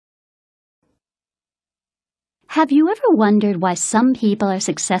Have you ever wondered why some people are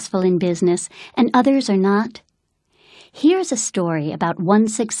successful in business and others are not? Here's a story about one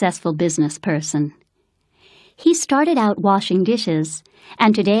successful business person. He started out washing dishes,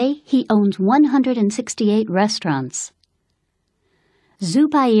 and today he owns 168 restaurants.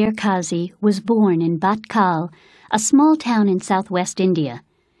 Zubair Qazi was born in Bhatkal, a small town in southwest India.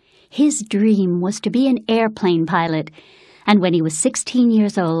 His dream was to be an airplane pilot, and when he was 16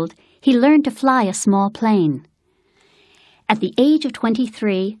 years old, he learned to fly a small plane. At the age of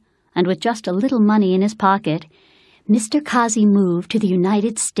 23, and with just a little money in his pocket, Mr. Qazi moved to the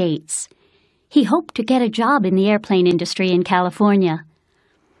United States. He hoped to get a job in the airplane industry in California.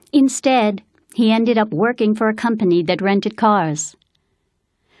 Instead, he ended up working for a company that rented cars.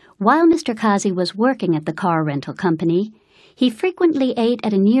 While Mr. Qazi was working at the car rental company, he frequently ate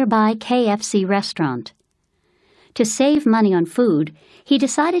at a nearby KFC restaurant. To save money on food, he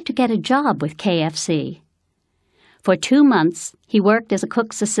decided to get a job with KFC. For 2 months, he worked as a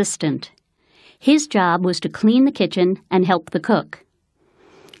cook's assistant. His job was to clean the kitchen and help the cook.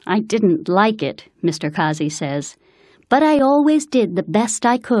 "I didn't like it," Mr. Qazi says, "but I always did the best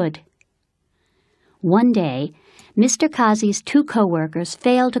I could." One day, Mr. Qazi's 2 co-workers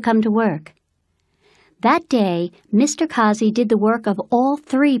failed to come to work. That day, Mr. Qazi did the work of all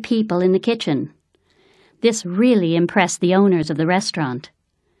 3 people in the kitchen. This really impressed the owners of the restaurant.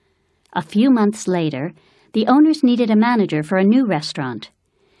 A few months later, the owners needed a manager for a new restaurant.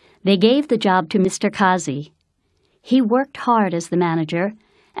 They gave the job to Mr. Qazi. He worked hard as the manager,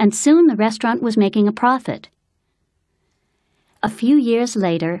 and soon the restaurant was making a profit. A few years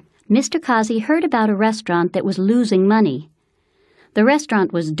later, Mr. Qazi heard about a restaurant that was losing money. The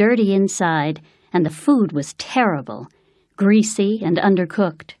restaurant was dirty inside, and the food was terrible, greasy and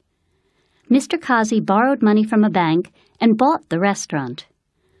undercooked. Mr. Qazi borrowed money from a bank and bought the restaurant.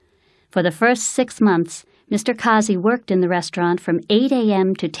 For the first 6 months, Mr. Qazi worked in the restaurant from 8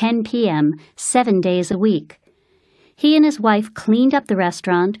 a.m. to 10 p.m., 7 days a week. He and his wife cleaned up the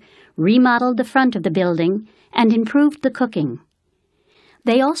restaurant, remodeled the front of the building, and improved the cooking.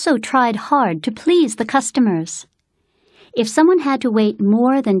 They also tried hard to please the customers. If someone had to wait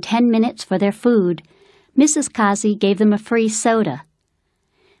more than 10 minutes for their food, Mrs. Qazi gave them a free soda.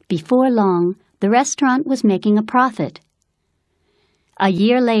 Before long, the restaurant was making a profit. A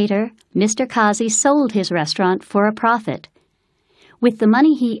year later, Mr. Qazi sold his restaurant for a profit. With the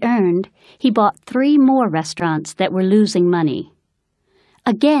money he earned, he bought 3 more restaurants that were losing money.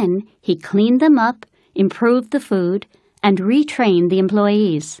 Again, he cleaned them up, improved the food, and retrained the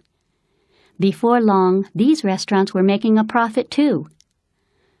employees. Before long, these restaurants were making a profit too.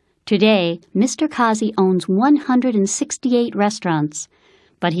 Today, Mr. Qazi owns 168 restaurants,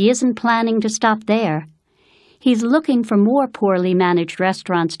 but he isn't planning to stop there. He's looking for more poorly managed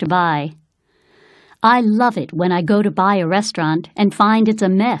restaurants to buy. "I love it when I go to buy a restaurant and find it's a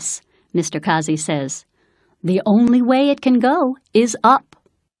mess," Mr. Qazi says. "The only way it can go is up."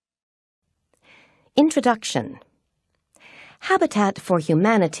 Introduction. Habitat for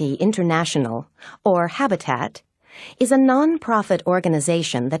Humanity International, or Habitat, is a non-profit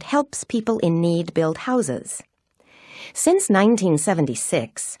organization that helps people in need build houses. Since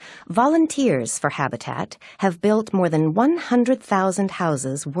 1976, volunteers for Habitat have built more than 100,000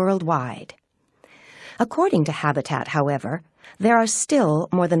 houses worldwide. According to Habitat, however, there are still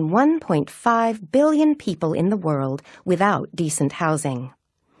more than 1.5 billion people in the world without decent housing.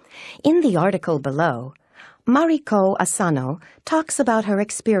 In the article below, Mariko Asano talks about her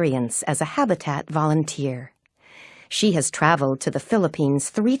experience as a Habitat volunteer. She has traveled to the Philippines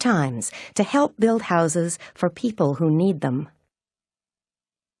 3 times to help build houses for people who need them.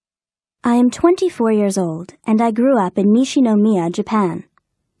 I am 24 years old, and I grew up in Nishinomiya, Japan.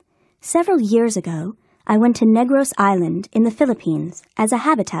 Several years ago, I went to Negros Island in the Philippines as a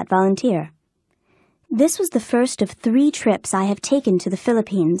Habitat volunteer. This was the first of 3 trips I have taken to the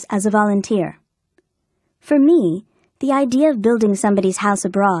Philippines as a volunteer. For me, the idea of building somebody's house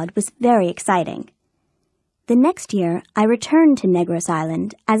abroad was very exciting. The next year, I returned to Negros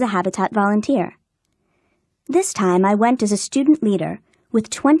Island as a Habitat volunteer. This time, I went as a student leader with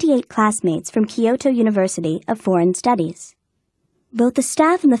 28 classmates from Kyoto University of Foreign Studies. Both the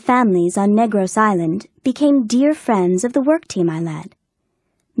staff and the families on Negros Island became dear friends of the work team I led.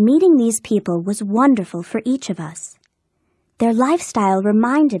 Meeting these people was wonderful for each of us. Their lifestyle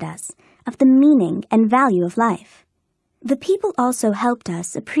reminded us of the meaning and value of life. The people also helped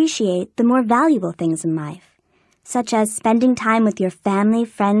us appreciate the more valuable things in life, such as spending time with your family,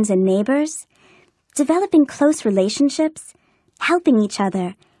 friends, and neighbors, developing close relationships, helping each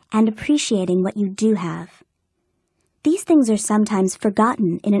other, and appreciating what you do have. These things are sometimes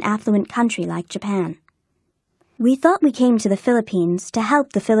forgotten in an affluent country like Japan. We thought we came to the Philippines to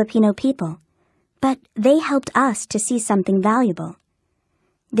help the Filipino people, but they helped us to see something valuable.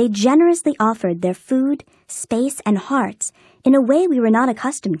 They generously offered their food, space, and hearts in a way we were not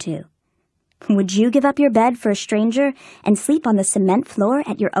accustomed to. Would you give up your bed for a stranger and sleep on the cement floor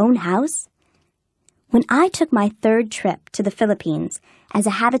at your own house? When I took my third trip to the Philippines as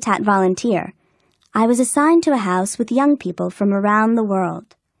a Habitat volunteer, I was assigned to a house with young people from around the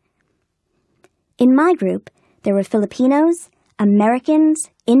world. In my group, there were Filipinos,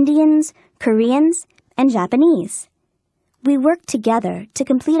 Americans, Indians, Koreans, and Japanese. We worked together to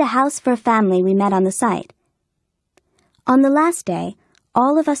complete a house for a family we met on the site. On the last day,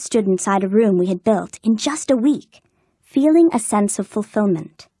 all of us stood inside a room we had built in just a week, feeling a sense of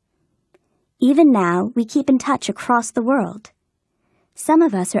fulfillment. Even now, we keep in touch across the world. Some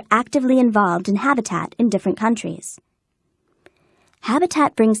of us are actively involved in Habitat in different countries.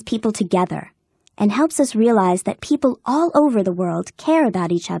 Habitat brings people together and helps us realize that people all over the world care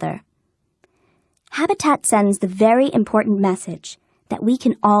about each other. Habitat sends the very important message that we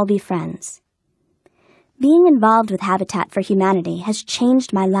can all be friends. Being involved with Habitat for Humanity has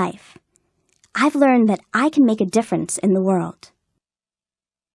changed my life. I've learned that I can make a difference in the world.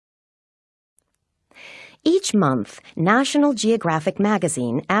 Each month, National Geographic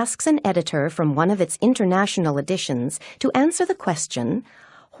magazine asks an editor from one of its international editions to answer the question,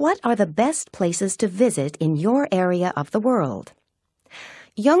 what are the best places to visit in your area of the world?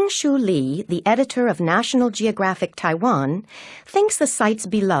 Young-Shu Lee, the editor of National Geographic Taiwan, thinks the sites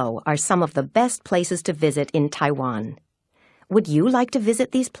below are some of the best places to visit in Taiwan. Would you like to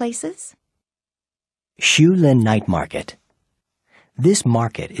visit these places? Shulin Night Market. This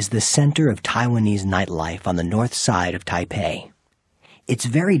market is the center of Taiwanese nightlife on the north side of Taipei. It's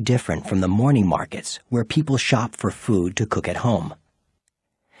very different from the morning markets where people shop for food to cook at home.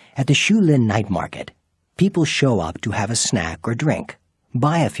 At the Shulin Night Market, people show up to have a snack or drink,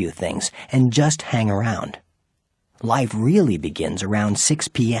 buy a few things, and just hang around. Life really begins around 6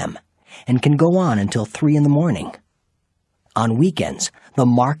 p.m. and can go on until 3 in the morning. On weekends, the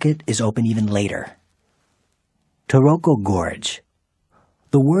market is open even later. Toroko Gorge.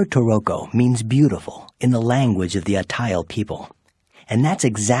 The word Toroko means beautiful in the language of the Atayal people, and that's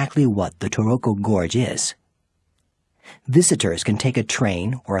exactly what the Toroko Gorge is. Visitors can take a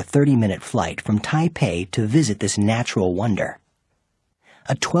train or a 30-minute flight from Taipei to visit this natural wonder.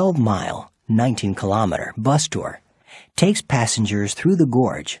 A 12-mile, 19-kilometer bus tour takes passengers through the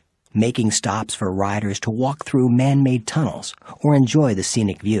gorge, making stops for riders to walk through man-made tunnels or enjoy the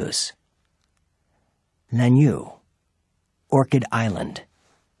scenic views. Lanyu, Orchid Island.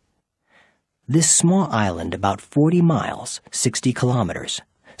 This small island about 40 miles, 60 kilometers,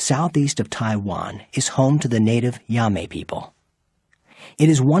 southeast of Taiwan is home to the native Yamé people. It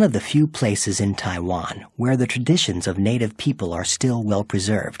is one of the few places in Taiwan where the traditions of native people are still well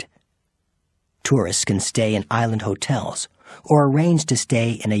preserved. Tourists can stay in island hotels or arrange to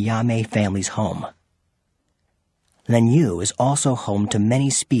stay in a Yamé family's home. Lanyu is also home to many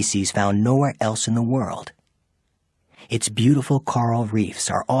species found nowhere else in the world. Its beautiful coral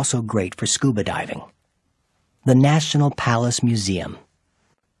reefs are also great for scuba diving. The National Palace Museum.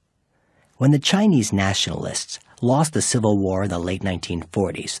 When the Chinese nationalists lost the Civil War in the late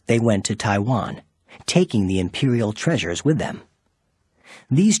 1940s, they went to Taiwan, taking the imperial treasures with them.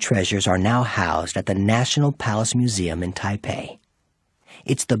 These treasures are now housed at the National Palace Museum in Taipei.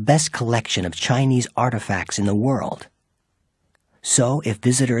 It's the best collection of Chinese artifacts in the world. So, if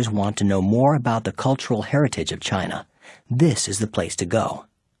visitors want to know more about the cultural heritage of China, this is the place to go.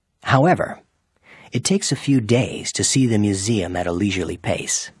 However, it takes a few days to see the museum at a leisurely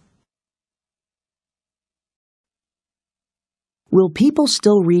pace. Will people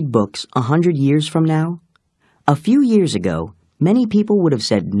still read books 100 years from now? A few years ago, many people would have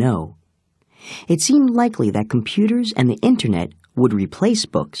said no. It seemed likely that computers and the internet would replace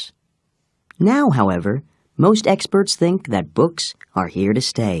books. Now, however, most experts think that books are here to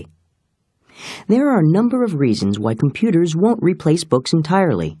stay. There are a number of reasons why computers won't replace books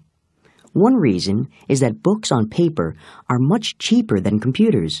entirely. One reason is that books on paper are much cheaper than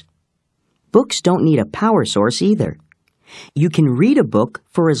computers. Books don't need a power source either. You can read a book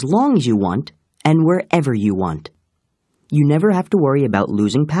for as long as you want and wherever you want. You never have to worry about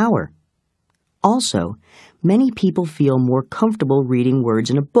losing power. Also, many people feel more comfortable reading words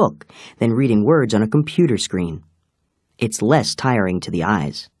in a book than reading words on a computer screen. It's less tiring to the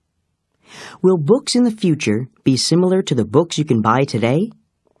eyes. Will books in the future be similar to the books you can buy today?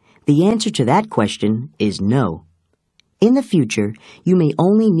 The answer to that question is no. In the future, you may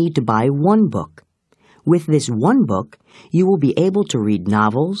only need to buy one book. With this one book, you will be able to read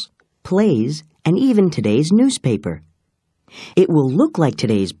novels, plays, and even today's newspaper. It will look like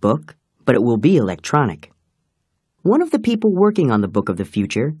today's book, but it will be electronic. One of the people working on the Book of the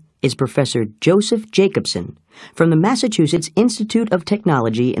Future is Professor Joseph Jacobson from the Massachusetts Institute of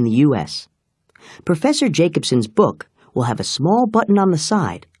Technology in the U.S. Professor Jacobson's book will have a small button on the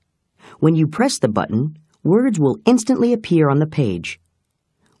side. When you press the button, words will instantly appear on the page.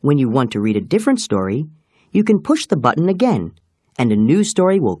 When you want to read a different story, you can push the button again, and a new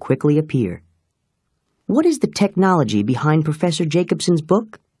story will quickly appear. What is the technology behind Professor Jacobson's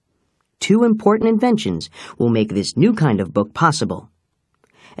book? 2 important inventions will make this new kind of book possible: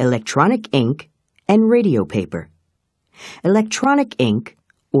 electronic ink and radio paper. Electronic ink,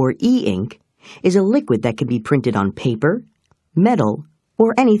 or e-ink, is a liquid that can be printed on paper, metal,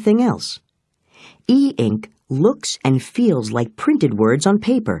 or anything else. E-ink looks and feels like printed words on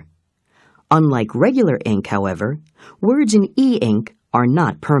paper. Unlike regular ink, however, words in e-ink are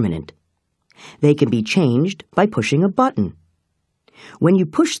not permanent. They can be changed by pushing a button. When you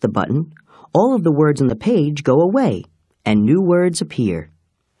push the button, all of the words on the page go away, and new words appear.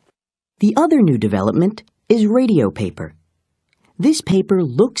 The other new development is radio paper. This paper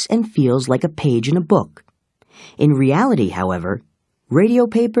looks and feels like a page in a book. In reality, however, radio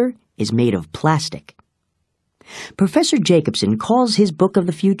paper is made of plastic. Professor Jacobson calls his Book of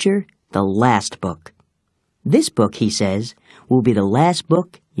the Future the last book. This book, he says, will be the last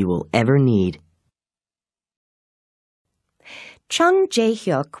book you will ever need. Chung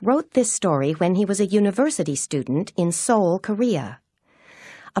Jae-hyuk wrote this story when he was a university student in Seoul, Korea.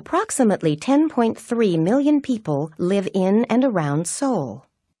 Approximately 10.3 million people live in and around Seoul.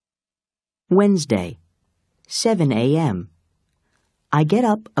 Wednesday, 7 a.m. I get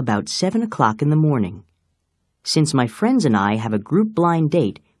up about 7 o'clock in the morning. Since my friends and I have a group blind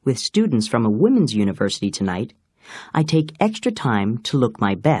date with students from a women's university tonight, I take extra time to look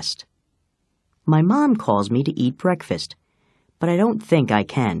my best. My mom calls me to eat breakfast, but I don't think I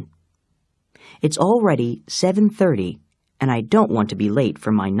can. It's already 7:30, and I don't want to be late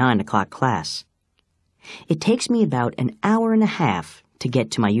for my 9 o'clock class. It takes me about an hour and a half to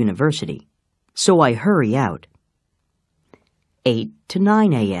get to my university, so I hurry out. 8 to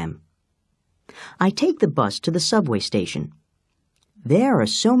 9 a.m. I take the bus to the subway station. There are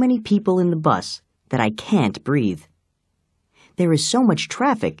so many people in the bus that I can't breathe. There is so much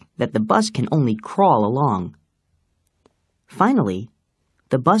traffic that the bus can only crawl along. Finally,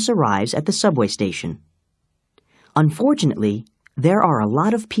 the bus arrives at the subway station. Unfortunately, there are a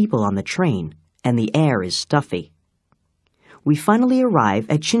lot of people on the train, and the air is stuffy. We finally arrive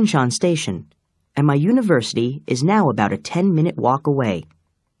at Chinshan Station, and my university is now about a 10-minute walk away.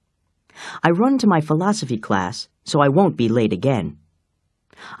 I run to my philosophy class so I won't be late again.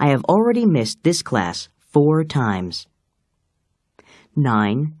 I have already missed this class 4 times.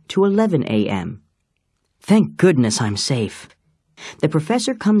 9 to 11 a.m. Thank goodness I'm safe. The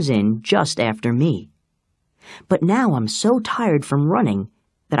professor comes in just after me. But now I'm so tired from running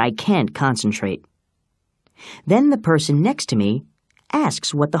that I can't concentrate. Then the person next to me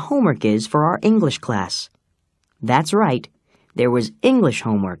asks what the homework is for our English class. That's right, there was English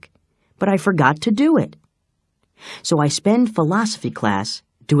homework, but I forgot to do it. So I spend philosophy class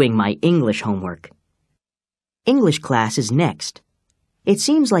doing my English homework. English class is next. It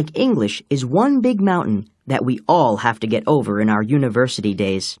seems like English is one big mountain that we all have to get over in our university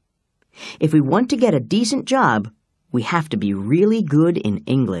days. If we want to get a decent job, we have to be really good in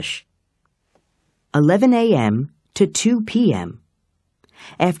English. 11 a.m. to 2 p.m.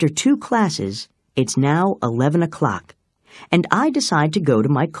 After 2 classes, it's now 11 o'clock, and I decide to go to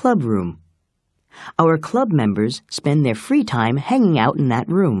my club room. Our club members spend their free time hanging out in that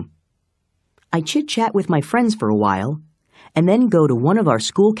room. I chit-chat with my friends for a while, and then go to one of our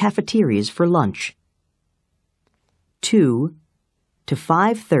school cafeterias for lunch. 2 to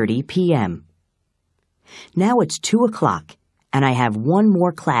 5:30 p.m. Now it's 2 o'clock, and I have one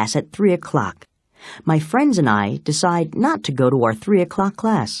more class at 3 o'clock. My friends and I decide not to go to our 3 o'clock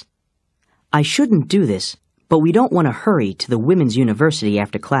class. I shouldn't do this, but we don't want to hurry to the women's university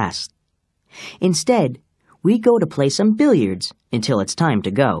after class. Instead, we go to play some billiards until it's time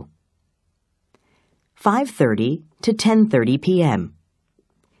to go. 5:30 to 10:30 p.m.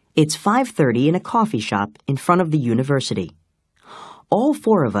 It's 5:30 in a coffee shop in front of the university. All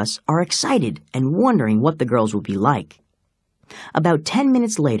 4 of us are excited and wondering what the girls will be like. About 10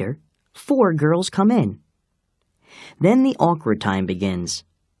 minutes later, 4 girls come in. Then the awkward time begins.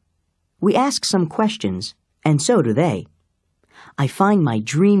 We ask some questions, and so do they. I find my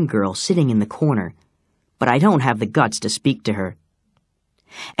dream girl sitting in the corner, but I don't have the guts to speak to her.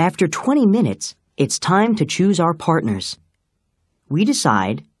 After 20 minutes, it's time to choose our partners. We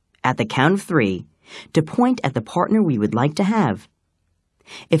decide, at the count of 3, to point at the partner we would like to have.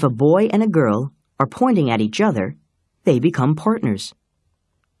 If a boy and a girl are pointing at each other, they become partners.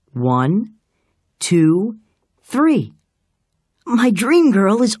 1, 2, 3. My dream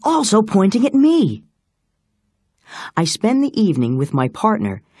girl is also pointing at me. I spend the evening with my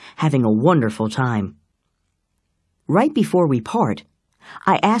partner, having a wonderful time. Right before we part,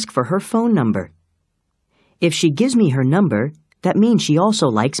 I ask for her phone number. If she gives me her number, that means she also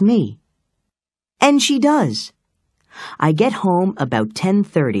likes me. And she does. I get home about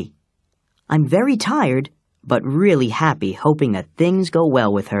 10:30. I'm very tired, but really happy, hoping that things go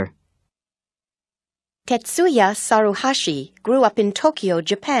well with her. Tetsuya Saruhashi grew up in Tokyo,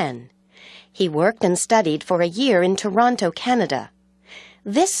 Japan. He worked and studied for a year in Toronto, Canada.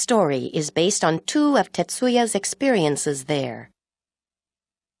 This story is based on 2 of Tetsuya's experiences there.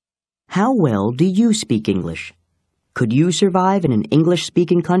 How well do you speak English? Could you survive in an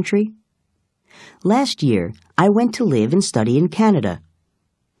English-speaking country? Last year, I went to live and study in Canada.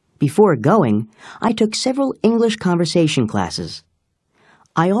 Before going, I took several English conversation classes.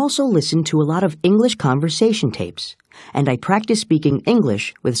 I also listened to a lot of English conversation tapes, and I practiced speaking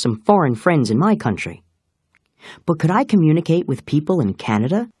English with some foreign friends in my country. But could I communicate with people in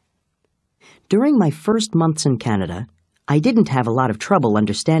Canada? During my first months in Canada, I didn't have a lot of trouble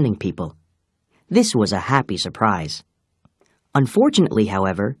understanding people. This was a happy surprise. Unfortunately,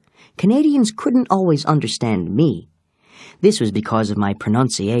 however, Canadians couldn't always understand me. This was because of my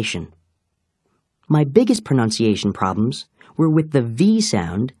pronunciation. My biggest pronunciation problems were with the V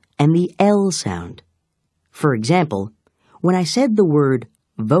sound and the L sound. For example, when I said the word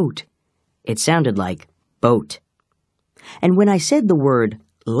vote, it sounded like boat. And when I said the word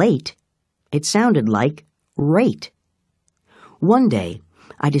late, it sounded like rate. One day,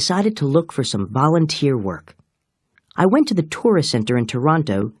 I decided to look for some volunteer work. I went to the tourist center in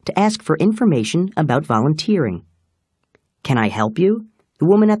Toronto to ask for information about volunteering. "Can I help you?" the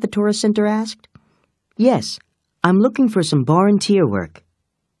woman at the tourist center asked. "Yes, I'm looking for some volunteer work,"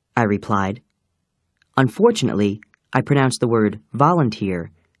 I replied. Unfortunately, I pronounced the word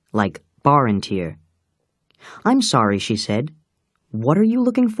volunteer like volunteer. "I'm sorry," she said. "What are you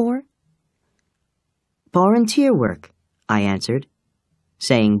looking for?" "Volunteer work," I answered,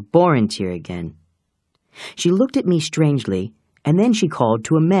 saying volunteer again. She looked at me strangely, and then she called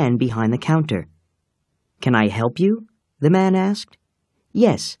to a man behind the counter. "Can I help you?" the man asked.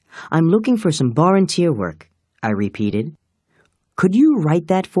 "Yes, I'm looking for some volunteer work," I repeated. "Could you write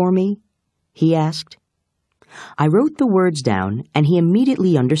that for me?" he asked. I wrote the words down, and he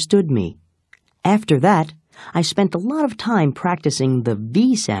immediately understood me. After that, I spent a lot of time practicing the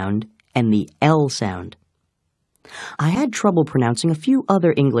V sound and the L sound. I had trouble pronouncing a few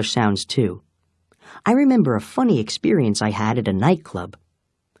other English sounds, too. I remember a funny experience I had at a nightclub.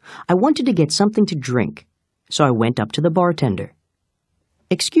 I wanted to get something to drink, so I went up to the bartender.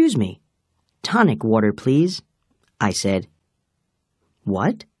 "Excuse me, tonic water, please," I said.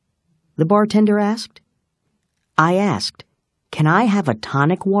 "What?" the bartender asked. I asked, "Can I have a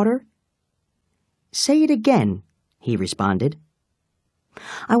tonic water?" "Say it again," he responded.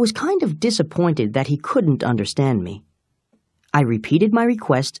 I was kind of disappointed that he couldn't understand me. I repeated my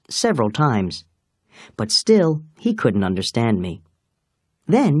request several times, but still he couldn't understand me.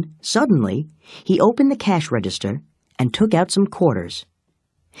 Then, suddenly, he opened the cash register and took out some quarters.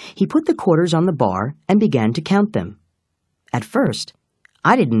 He put the quarters on the bar and began to count them. At first,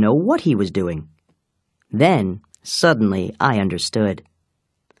 I didn't know what he was doing. Then, suddenly, I understood.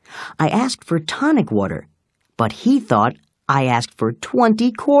 I asked for tonic water, but he thought I asked for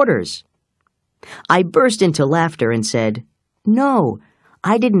 20 quarters. I burst into laughter and said, "No,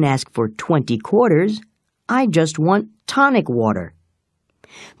 I didn't ask for 20 quarters. I just want tonic water."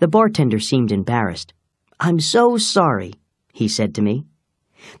 The bartender seemed embarrassed. "I'm so sorry," he said to me.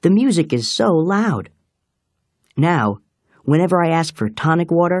 "The music is so loud." Now, whenever I ask for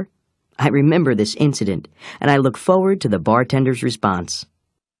tonic water, I remember this incident, and I look forward to the bartender's response.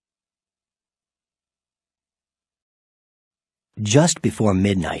 Just before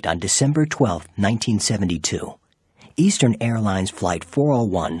midnight on December 12, 1972, Eastern Airlines Flight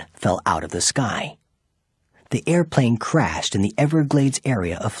 401 fell out of the sky. The airplane crashed in the Everglades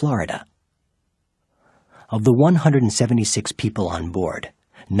area of Florida. Of the 176 people on board,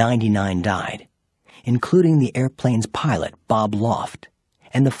 99 died, including the airplane's pilot, Bob Loft,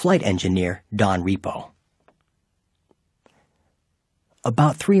 and the flight engineer, Don Repo.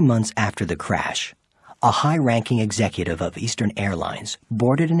 About 3 months after the crash, a high-ranking executive of Eastern Airlines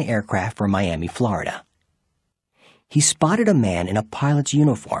boarded an aircraft for Miami, Florida. He spotted a man in a pilot's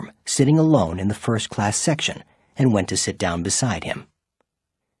uniform sitting alone in the first-class section and went to sit down beside him.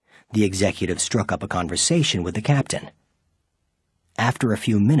 The executive struck up a conversation with the captain. After a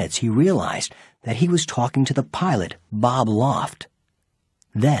few minutes, he realized that he was talking to the pilot, Bob Loft.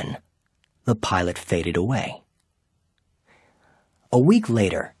 Then, the pilot faded away. A week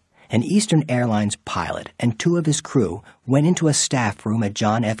later, an Eastern Airlines pilot and 2 of his crew went into a staff room at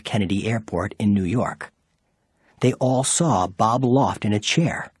John F. Kennedy Airport in New York. They all saw Bob Loft in a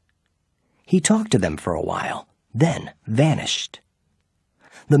chair. He talked to them for a while, then vanished.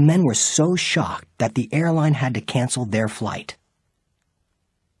 The men were so shocked that the airline had to cancel their flight.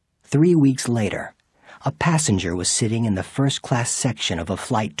 3 weeks later, a passenger was sitting in the first-class section of a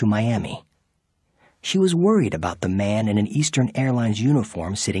flight to Miami. She was worried about the man in an Eastern Airlines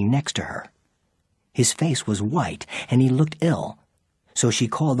uniform sitting next to her. His face was white and he looked ill, so she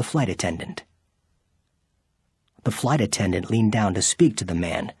called the flight attendant. The flight attendant leaned down to speak to the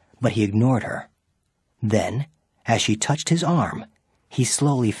man, but he ignored her. Then, as she touched his arm, he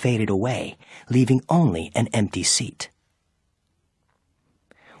slowly faded away, leaving only an empty seat.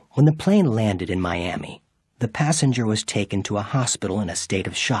 When the plane landed in Miami, the passenger was taken to a hospital in a state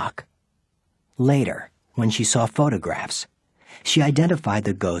of shock. Later, when she saw photographs, she identified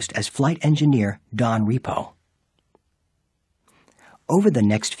the ghost as flight engineer Don Repo. Over the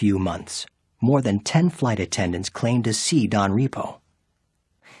next few months, more than 10 flight attendants claimed to see Don Repo.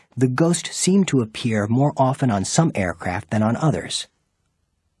 The ghost seemed to appear more often on some aircraft than on others.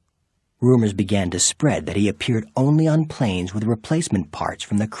 Rumors began to spread that he appeared only on planes with replacement parts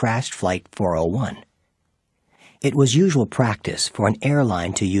from the crashed Flight 401. It was usual practice for an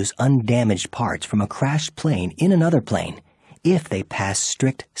airline to use undamaged parts from a crashed plane in another plane if they passed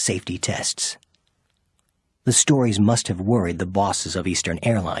strict safety tests. The stories must have worried the bosses of Eastern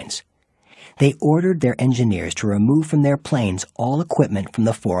Airlines. They ordered their engineers to remove from their planes all equipment from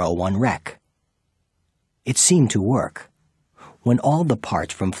the 401 wreck. It seemed to work. When all the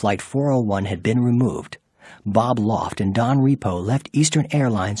parts from Flight 401 had been removed, Bob Loft and Don Repo left Eastern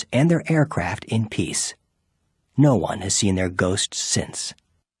Airlines and their aircraft in peace. No one has seen their ghosts since.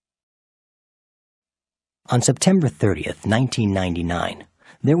 On September 30th, 1999,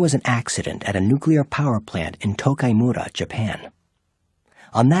 there was an accident at a nuclear power plant in Tokaimura, Japan.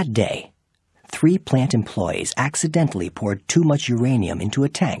 On that day, 3 plant employees accidentally poured too much uranium into a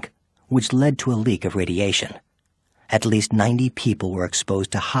tank, which led to a leak of radiation. At least 90 people were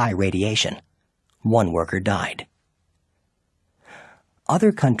exposed to high radiation. 1 worker died.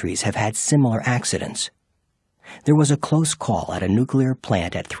 Other countries have had similar accidents. There was a close call at a nuclear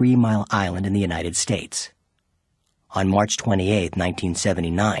plant at 3 Mile Island in the United States. On March 28,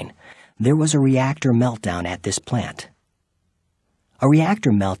 1979, there was a reactor meltdown at this plant. A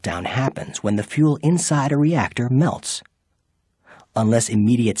reactor meltdown happens when the fuel inside a reactor melts. Unless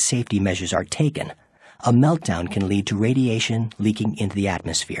immediate safety measures are taken, a meltdown can lead to radiation leaking into the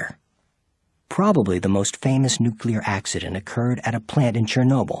atmosphere. Probably the most famous nuclear accident occurred at a plant in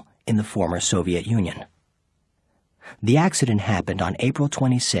Chernobyl in the former Soviet Union. The accident happened on April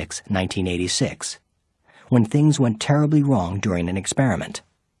 26, 1986, when things went terribly wrong during an experiment.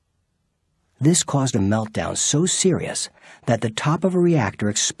 This caused a meltdown so serious that the top of a reactor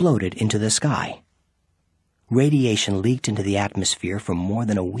exploded into the sky. Radiation leaked into the atmosphere for more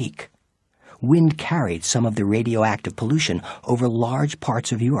than a week. Wind carried some of the radioactive pollution over large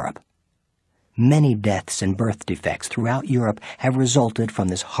parts of Europe. Many deaths and birth defects throughout Europe have resulted from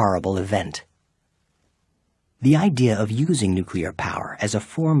this horrible event. The idea of using nuclear power as a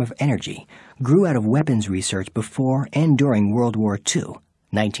form of energy grew out of weapons research before and during World War II,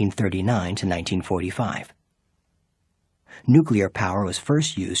 1939 to 1945. Nuclear power was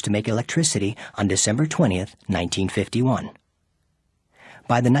first used to make electricity on December 20, 1951.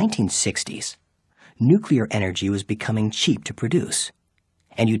 By the 1960s, nuclear energy was becoming cheap to produce,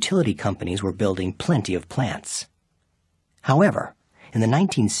 and utility companies were building plenty of plants. However, in the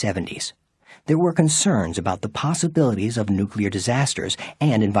 1970s, there were concerns about the possibilities of nuclear disasters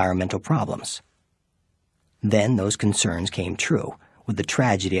and environmental problems. Then those concerns came true with the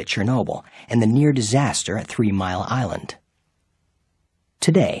tragedy at Chernobyl and the near disaster at 3 Mile Island.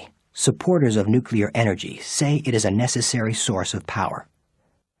 Today, supporters of nuclear energy say it is a necessary source of power.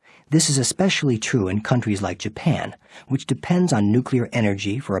 This is especially true in countries like Japan, which depends on nuclear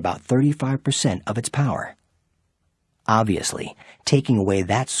energy for about 35% of its power. Obviously, taking away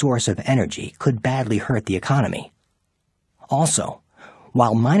that source of energy could badly hurt the economy. Also,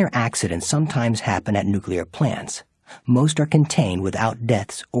 while minor accidents sometimes happen at nuclear plants, most are contained without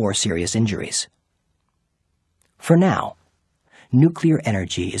deaths or serious injuries. For now, nuclear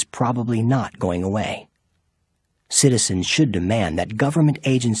energy is probably not going away. Citizens should demand that government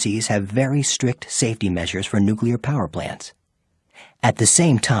agencies have very strict safety measures for nuclear power plants. At the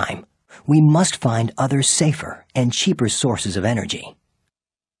same time, we must find other safer and cheaper sources of energy.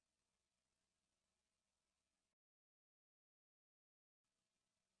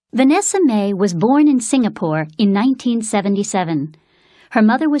 Vanessa Mae was born in Singapore in 1977. Her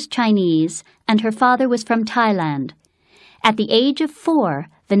mother was Chinese and her father was from Thailand. At the age of 4,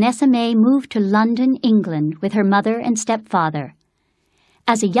 Vanessa Mae moved to London, England with her mother and stepfather.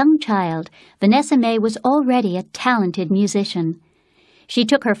 As a young child, Vanessa Mae was already a talented musician. She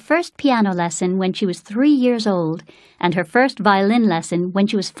took her first piano lesson when she was 3 years old and her first violin lesson when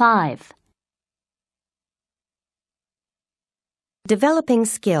she was 5. Developing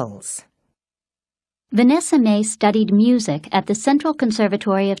skills. Vanessa Mae studied music at the Central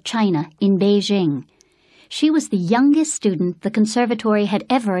Conservatory of China in Beijing. She was the youngest student the conservatory had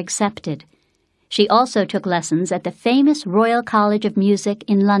ever accepted. She also took lessons at the famous Royal College of Music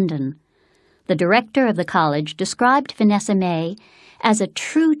in London. The director of the college described Vanessa Mae as a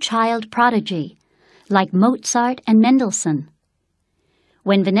true child prodigy, like Mozart and Mendelssohn.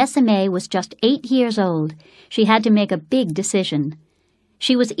 When Vanessa Mae was just 8 years old, she had to make a big decision.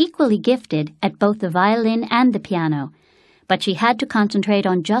 She was equally gifted at both the violin and the piano, but she had to concentrate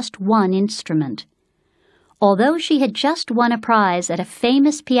on just one instrument. Although she had just won a prize at a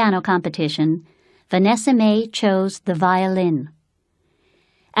famous piano competition, Vanessa Mae chose the violin.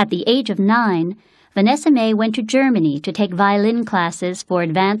 At the age of 9, Vanessa Mae went to Germany to take violin classes for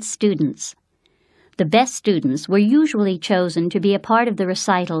advanced students. The best students were usually chosen to be a part of the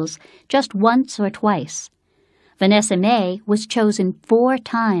recitals just once or twice. Vanessa Mae was chosen 4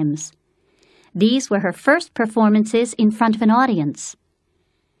 times. These were her first performances in front of an audience.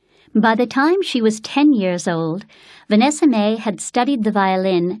 By the time she was 10 years old, Vanessa Mae had studied the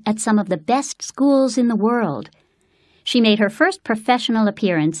violin at some of the best schools in the world. She made her first professional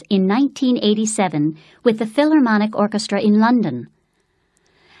appearance in 1987 with the Philharmonic Orchestra in London.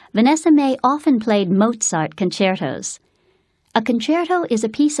 Vanessa Mae often played Mozart concertos. A concerto is a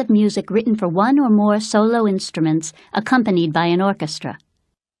piece of music written for one or more solo instruments accompanied by an orchestra.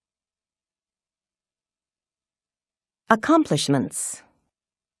 Accomplishments.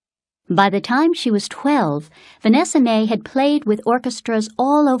 By the time she was 12, Vanessa Mae had played with orchestras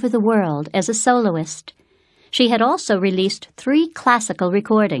all over the world as a soloist. She had also released 3 classical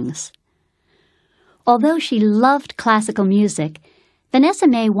recordings. Although she loved classical music, Vanessa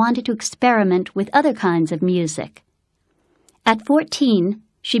Mae wanted to experiment with other kinds of music. At 14,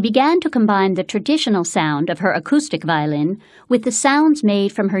 she began to combine the traditional sound of her acoustic violin with the sounds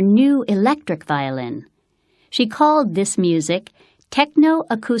made from her new electric violin. She called this music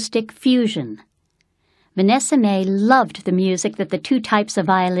techno-acoustic fusion. Vanessa Mae loved the music that the 2 types of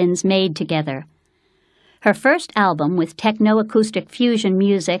violins made together. Her first album with techno-acoustic fusion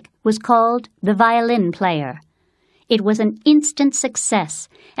music was called The Violin Player. It was an instant success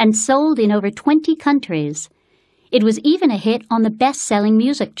and sold in over 20 countries. It was even a hit on the best-selling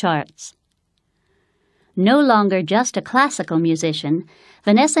music charts. No longer just a classical musician,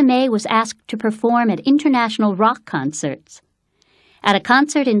 Vanessa Mae was asked to perform at international rock concerts. At a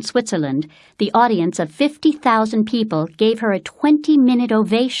concert in Switzerland, the audience of 50,000 people gave her a 20-minute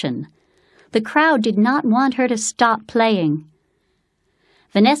ovation. The crowd did not want her to stop playing.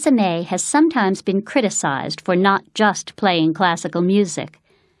 Vanessa Mae has sometimes been criticized for not just playing classical music.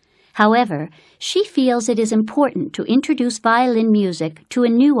 However, she feels it is important to introduce violin music to a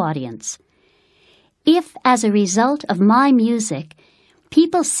new audience. If, as a result of my music,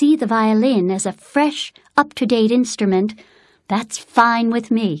 people see the violin as a fresh, up-to-date instrument, that's fine with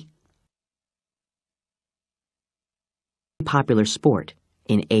me. Popular sport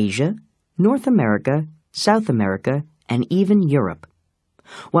in Asia, North America, South America, and even Europe.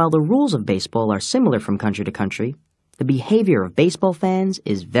 While the rules of baseball are similar from country to country, the behavior of baseball fans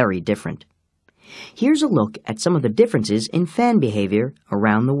is very different. Here's a look at some of the differences in fan behavior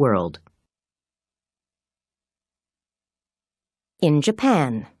around the world. In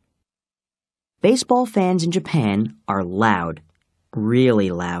Japan. Baseball fans in Japan are loud,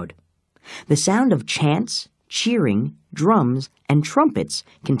 really loud. The sound of chants, cheering, drums, and trumpets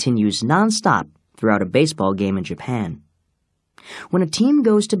continues nonstop throughout a baseball game in Japan. When a team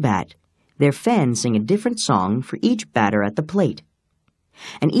goes to bat, their fans sing a different song for each batter at the plate.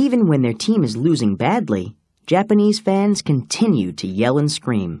 And even when their team is losing badly, Japanese fans continue to yell and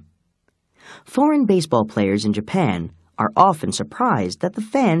scream. Foreign baseball players in Japan are often surprised that the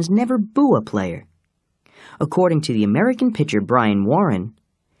fans never boo a player. According to the American pitcher Brian Warren,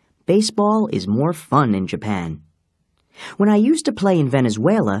 baseball is more fun in Japan. When I used to play in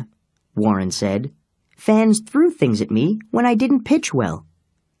Venezuela, Warren said, fans threw things at me when I didn't pitch well.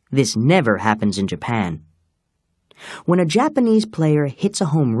 This never happens in Japan. When a Japanese player hits a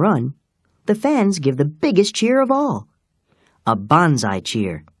home run, the fans give the biggest cheer of all, a banzai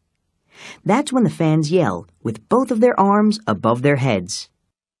cheer. That's when the fans yell with both of their arms above their heads.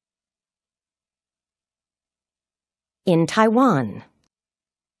 In Taiwan.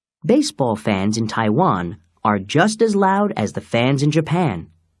 Baseball fans in Taiwan are just as loud as the fans in Japan.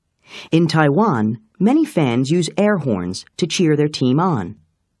 In Taiwan, many fans use air horns to cheer their team on.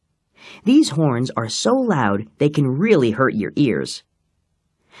 These horns are so loud they can really hurt your ears.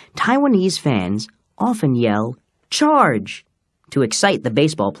 Taiwanese fans often yell, "Charge!" to excite the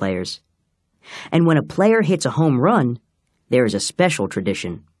baseball players. And when a player hits a home run, there is a special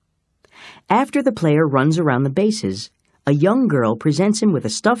tradition. After the player runs around the bases, a young girl presents him with a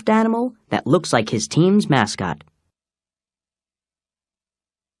stuffed animal that looks like his team's mascot.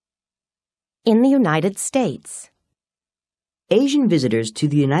 In the United States. Asian visitors to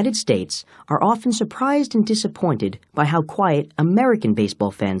the United States are often surprised and disappointed by how quiet American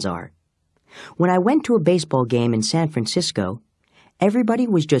baseball fans are. When I went to a baseball game in San Francisco, everybody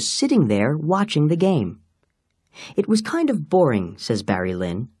was just sitting there watching the game. It was kind of boring, says Barry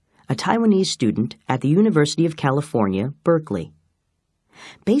Lin, a Taiwanese student at the University of California, Berkeley.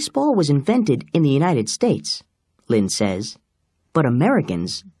 Baseball was invented in the United States, Lin says, but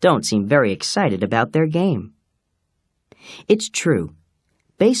Americans don't seem very excited about their game. It's true.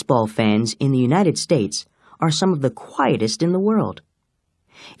 Baseball fans in the United States are some of the quietest in the world.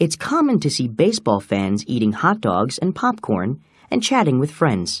 It's common to see baseball fans eating hot dogs and popcorn and chatting with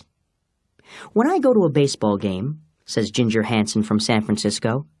friends. When I go to a baseball game, says Ginger Hansen from San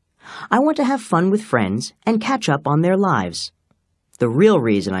Francisco, I want to have fun with friends and catch up on their lives. The real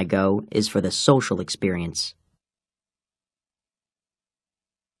reason I go is for the social experience.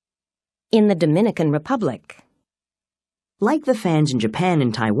 In the Dominican Republic. Like the fans in Japan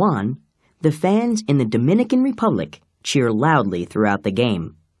and Taiwan, the fans in the Dominican Republic cheer loudly throughout the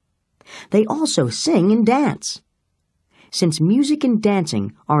game. They also sing and dance. Since music and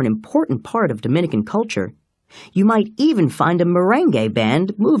dancing are an important part of Dominican culture, you might even find a merengue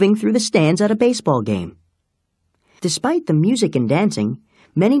band moving through the stands at a baseball game. Despite the music and dancing,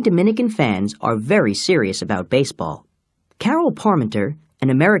 many Dominican fans are very serious about baseball. Carol Parmenter, an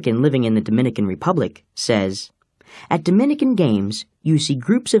American living in the Dominican Republic, says, "At Dominican games, you see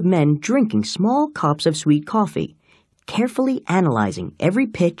groups of men drinking small cups of sweet coffee, carefully analyzing every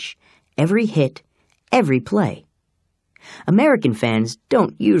pitch, every hit, every play. American fans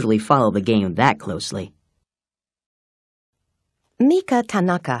don't usually follow the game that closely." Mika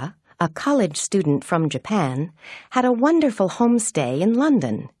Tanaka, a college student from Japan, had a wonderful homestay in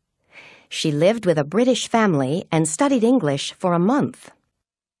London. She lived with a British family and studied English for a month.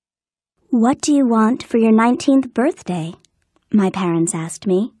 "What do you want for your 19th birthday?" my parents asked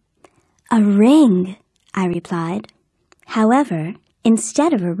me. "A ring," I replied. However,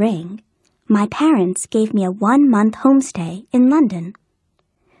 instead of a ring, my parents gave me a 1-month homestay in London.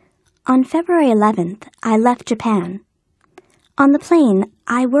 On February 11th, I left Japan. On the plane,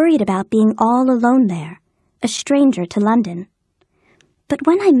 I worried about being all alone there, a stranger to London. But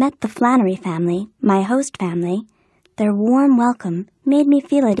when I met the Flannery family, my host family, their warm welcome made me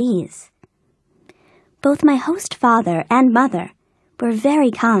feel at ease. Both my host father and mother were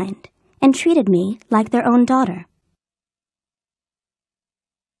very kind and treated me like their own daughter.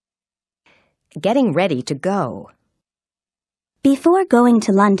 Getting ready to go. Before going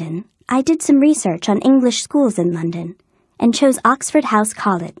to London, I did some research on English schools in London and chose Oxford House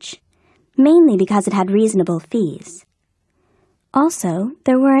College, mainly because it had reasonable fees. Also,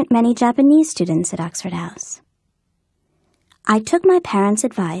 there weren't many Japanese students at Oxford House. I took my parents'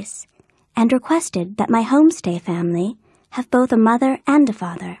 advice and requested that my homestay family have both a mother and a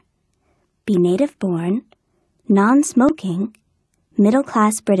father, be native-born, non-smoking,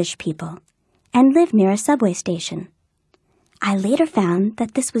 middle-class British people, and live near a subway station. I later found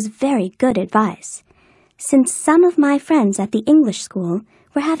that this was very good advice, since some of my friends at the English school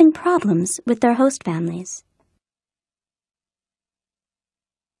were having problems with their host families.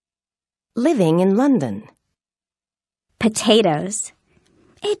 Living in London. Potatoes.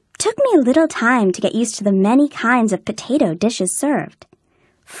 It took me a little time to get used to the many kinds of potato dishes served.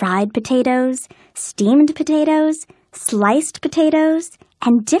 Fried potatoes, steamed potatoes, sliced potatoes,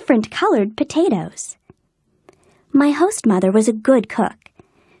 and different colored potatoes. My host mother was a good cook.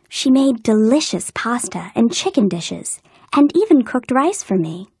 She made delicious pasta and chicken dishes, and even cooked rice for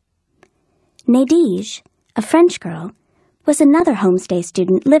me. Nadege, a French girl, was another homestay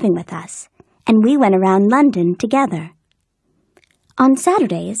student living with us, and we went around London together. On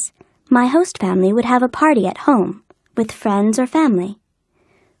Saturdays, my host family would have a party at home with friends or family.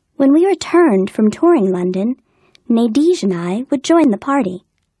 When we returned from touring London, Nadege and I would join the party.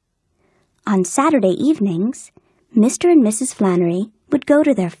 On Saturday evenings, Mr. and Mrs. Flannery would go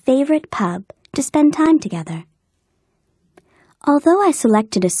to their favorite pub to spend time together. Although I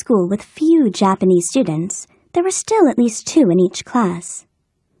selected a school with few Japanese students, there were still at least 2 in each class.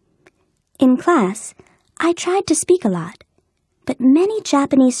 In class, I tried to speak a lot, but many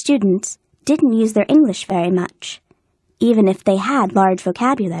Japanese students didn't use their English very much, even if they had large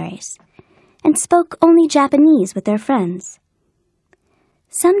vocabularies, and spoke only Japanese with their friends.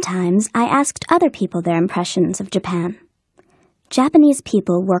 Sometimes I asked other people their impressions of Japan. Japanese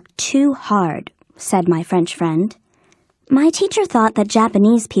people work too hard, said my French friend. My teacher thought that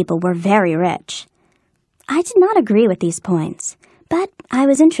Japanese people were very rich. I did not agree with these points, but I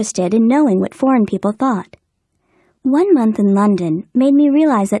was interested in knowing what foreign people thought. 1 month in London made me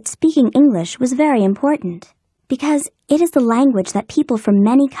realize that speaking English was very important, because it is the language that people from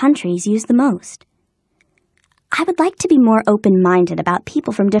many countries use the most. I would like to be more open-minded about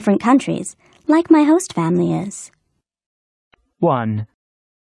people from different countries, like my host family is. 1.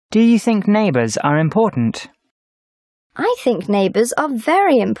 Do you think neighbours are important? I think neighbours are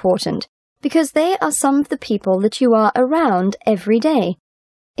very important because they are some of the people that you are around every day.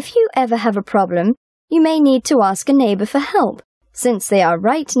 If you ever have a problem, you may need to ask a neighbour for help, since they are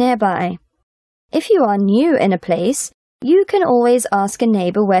right nearby. If you are new in a place, you can always ask a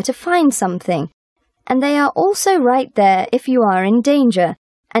neighbour where to find something, and they are also right there if you are in danger,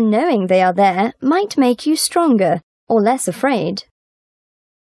 and knowing they are there might make you stronger or less afraid.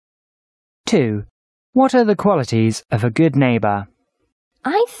 2. What are the qualities of a good neighbour?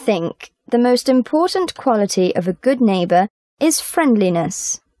 I think the most important quality of a good neighbour is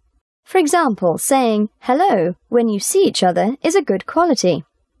friendliness. For example, saying hello when you see each other is a good quality.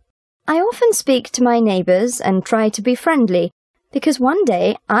 I often speak to my neighbours and try to be friendly, because one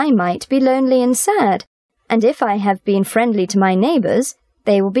day I might be lonely and sad, and if I have been friendly to my neighbours,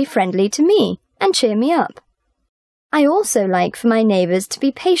 they will be friendly to me and cheer me up. I also like for my neighbours to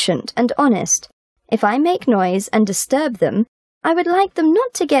be patient and honest. If I make noise and disturb them, I would like them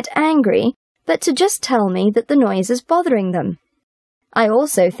not to get angry, but to just tell me that the noise is bothering them. I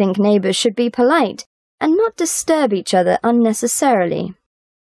also think neighbours should be polite and not disturb each other unnecessarily.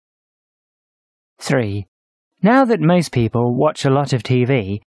 3. Now that most people watch a lot of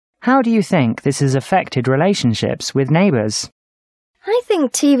TV, how do you think this has affected relationships with neighbours? I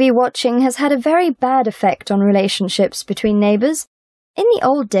think TV watching has had a very bad effect on relationships between neighbours. In the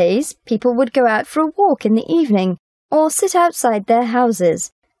old days, people would go out for a walk in the evening, or sit outside their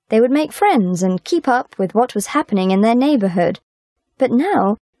houses. They would make friends and keep up with what was happening in their neighbourhood. But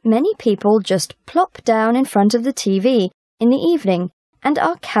now, many people just plop down in front of the TV in the evening and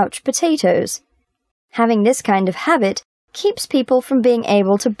are couch potatoes. Having this kind of habit keeps people from being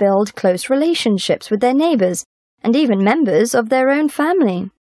able to build close relationships with their neighbours, and even members of their own family.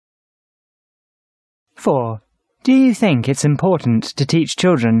 4. Do you think it's important to teach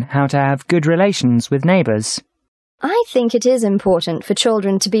children how to have good relations with neighbours? I think it is important for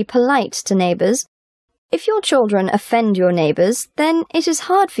children to be polite to neighbours. If your children offend your neighbours, then it is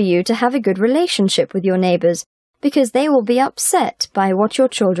hard for you to have a good relationship with your neighbours, because they will be upset by what your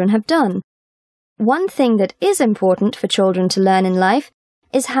children have done. One thing that is important for children to learn in life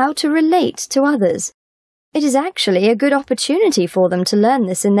is how to relate to others. It is actually a good opportunity for them to learn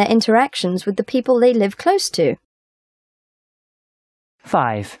this in their interactions with the people they live close to.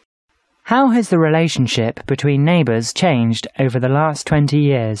 5. How has the relationship between neighbours changed over the last 20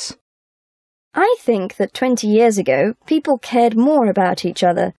 years? I think that 20 years ago, people cared more about each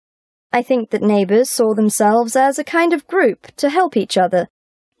other. I think that neighbours saw themselves as a kind of group to help each other.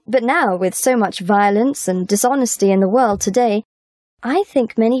 But now, with so much violence and dishonesty in the world today, I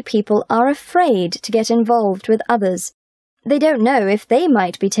think many people are afraid to get involved with others. They don't know if they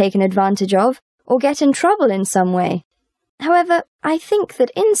might be taken advantage of or get in trouble in some way. However, I think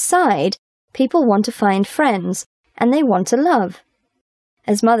that inside, people want to find friends, and they want to love.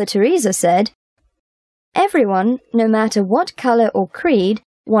 As Mother Teresa said, "Everyone, no matter what colour or creed,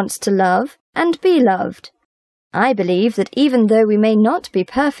 wants to love and be loved." I believe that even though we may not be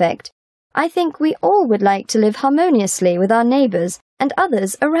perfect, I think we all would like to live harmoniously with our neighbours and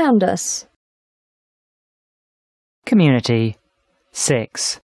others around us. Community.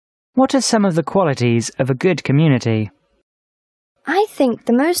 6. What are some of the qualities of a good community? I think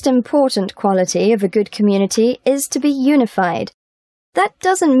the most important quality of a good community is to be unified. That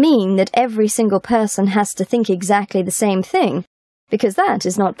doesn't mean that every single person has to think exactly the same thing, because that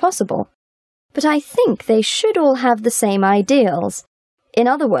is not possible. But I think they should all have the same ideals. In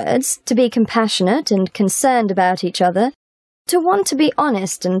other words, to be compassionate and concerned about each other, to want to be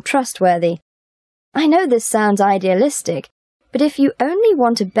honest and trustworthy. I know this sounds idealistic, but if you only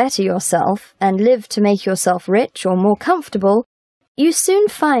want to better yourself and live to make yourself rich or more comfortable, you soon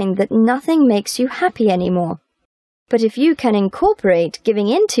find that nothing makes you happy anymore. But if you can incorporate giving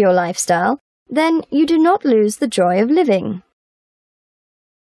into your lifestyle, then you do not lose the joy of living.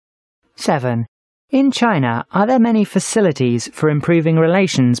 7. In China, are there many facilities for improving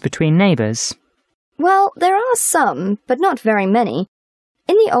relations between neighbours? Well, there are some, but not very many.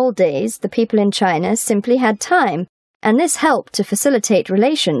 In the old days, the people in China simply had time, and this helped to facilitate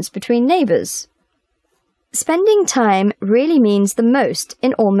relations between neighbours. Spending time really means the most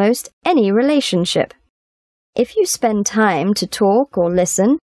in almost any relationship. If you spend time to talk or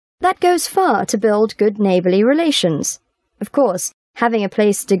listen, that goes far to build good neighbourly relations. Of course, having a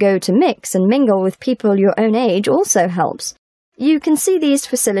place to go to mix and mingle with people your own age also helps. You can see these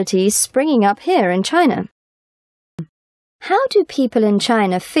facilities springing up here in China. How do people in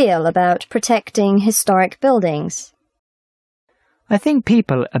China feel about protecting historic buildings? I think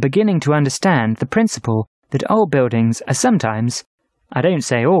people are beginning to understand the principle that old buildings are sometimes, I don't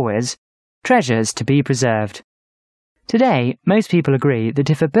say always, treasures to be preserved. Today, most people agree that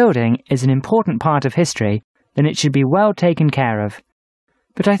if a building is an important part of history, then it should be well taken care of.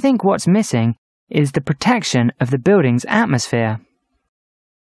 But I think what's missing is the protection of the building's atmosphere.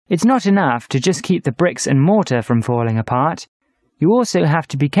 It's not enough to just keep the bricks and mortar from falling apart. You also have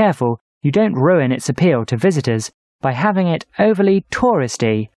to be careful you don't ruin its appeal to visitors by having it overly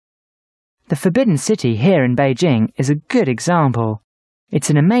touristy. The Forbidden City here in Beijing is a good example. It's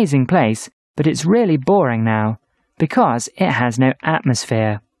an amazing place, but it's really boring now, because it has no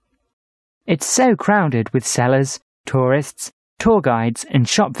atmosphere. It's so crowded with sellers, tourists, tour guides and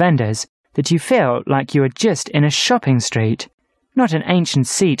shop vendors that you feel like you are just in a shopping street, not an ancient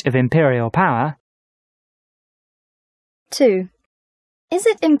seat of imperial power. 2. Is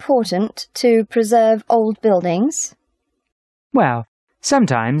it important to preserve old buildings? Well,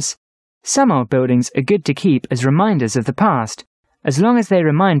 sometimes. Some old buildings are good to keep as reminders of the past, as long as they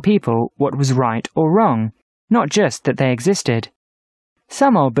remind people what was right or wrong, not just that they existed.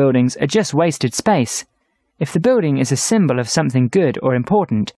 Some old buildings are just wasted space. If the building is a symbol of something good or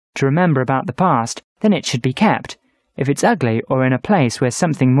important to remember about the past, then it should be kept. If it's ugly or in a place where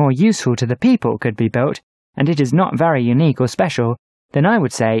something more useful to the people could be built, and it is not very unique or special, then I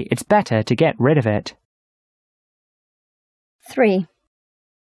would say it's better to get rid of it. 3.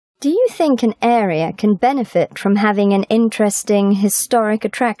 Do you think an area can benefit from having an interesting historic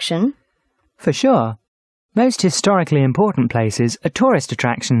attraction? For sure. Most historically important places are tourist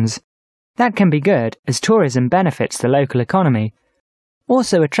attractions. That can be good, as tourism benefits the local economy.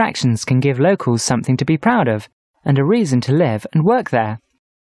 Also, attractions can give locals something to be proud of, and a reason to live and work there.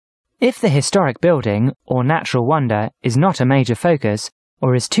 If the historic building, or natural wonder, is not a major focus,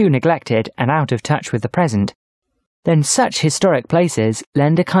 or is too neglected and out of touch with the present, then such historic places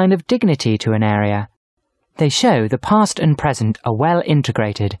lend a kind of dignity to an area. They show the past and present are well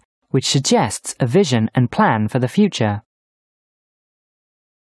integrated, which suggests a vision and plan for the future.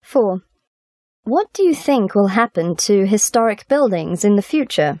 4. What do you think will happen to historic buildings in the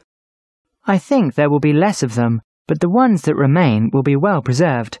future? I think there will be less of them, but the ones that remain will be well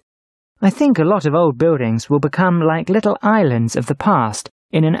preserved. I think a lot of old buildings will become like little islands of the past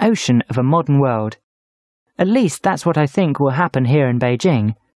in an ocean of a modern world. At least that's what I think will happen here in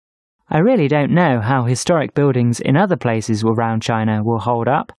Beijing. I really don't know how historic buildings in other places around China will hold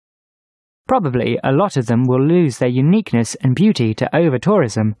up. Probably a lot of them will lose their uniqueness and beauty to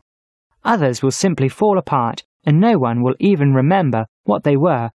over-tourism. Others will simply fall apart and no one will even remember what they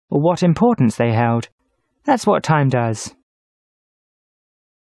were or what importance they held. That's what time does.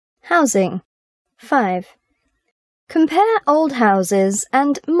 Housing. 5. Compare old houses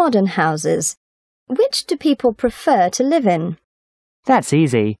and modern houses. Which do people prefer to live in? That's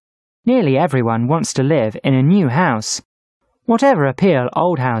easy. Nearly everyone wants to live in a new house. Whatever appeal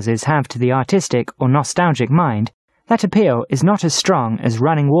old houses have to the artistic or nostalgic mind, that appeal is not as strong as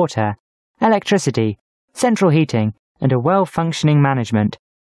running water, electricity, central heating, and a well-functioning management.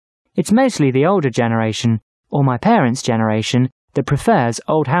 It's mostly the older generation, or my parents' generation, that prefers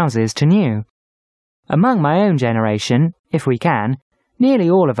old houses to new. Among my own generation, if we can, nearly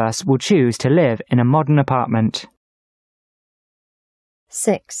all of us will choose to live in a modern apartment.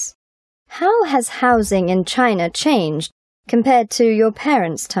 6. How has housing in China changed compared to your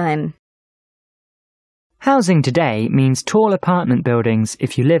parents' time? Housing today means tall apartment buildings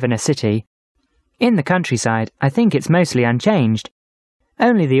if you live in a city. In the countryside, I think it's mostly unchanged.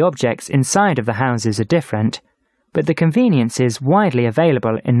 Only the objects inside of the houses are different, but the conveniences widely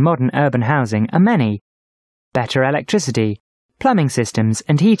available in modern urban housing are many. Better electricity, plumbing systems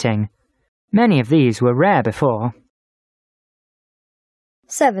and heating. Many of these were rare before.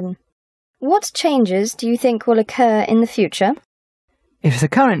 7. What changes do you think will occur in the future? If the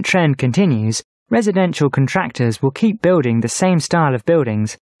current trend continues, residential contractors will keep building the same style of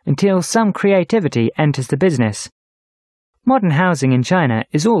buildings until some creativity enters the business. Modern housing in China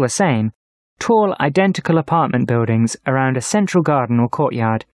is all the same, tall, identical apartment buildings around a central garden or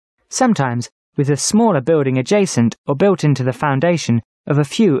courtyard, sometimes with a smaller building adjacent or built into the foundation of a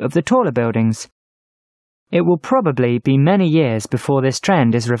few of the taller buildings. It will probably be many years before this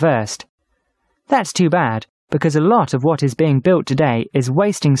trend is reversed. That's too bad, because a lot of what is being built today is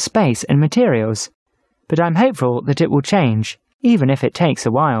wasting space and materials, but I'm hopeful that it will change, even if it takes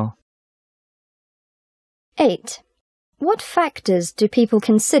a while. 8. What factors do people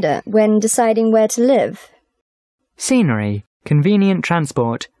consider when deciding where to live? Scenery, convenient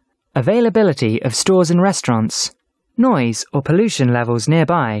transport, availability of stores and restaurants, noise or pollution levels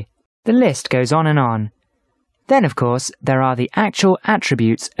nearby. The list goes on and on. Then, of course, there are the actual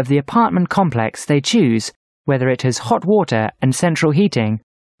attributes of the apartment complex they choose, whether it has hot water and central heating,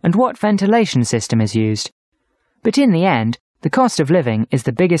 and what ventilation system is used. But in the end, the cost of living is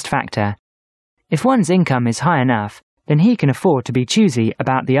the biggest factor. If one's income is high enough, then he can afford to be choosy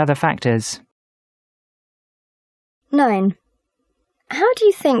about the other factors. 9. How do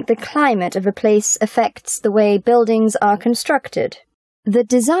you think the climate of a place affects the way buildings are constructed? The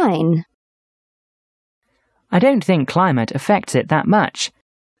design. I don't think climate affects it that much.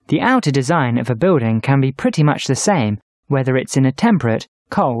 The outer design of a building can be pretty much the same, whether it's in a temperate,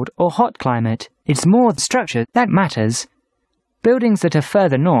 cold or hot climate. It's more the structure that matters. Buildings that are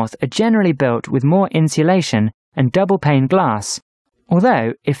further north are generally built with more insulation and double-pane glass,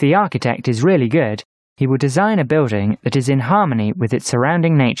 although, if the architect is really good, he will design a building that is in harmony with its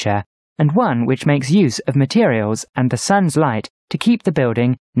surrounding nature and one which makes use of materials and the sun's light to keep the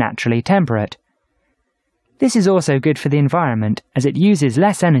building naturally temperate. This is also good for the environment as it uses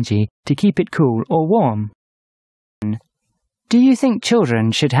less energy to keep it cool or warm. Do you think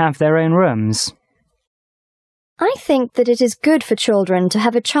children should have their own rooms? I think that it is good for children to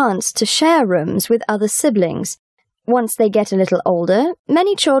have a chance to share rooms with other siblings. Once they get a little older,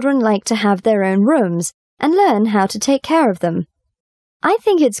 many children like to have their own rooms and learn how to take care of them. I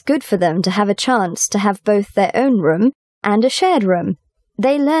think it's good for them to have a chance to have both their own room and a shared room.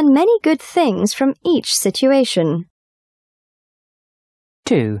 They learn many good things from each situation.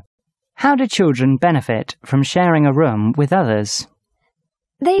 2. How do children benefit from sharing a room with others?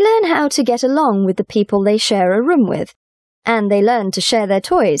 They learn how to get along with the people they share a room with, and they learn to share their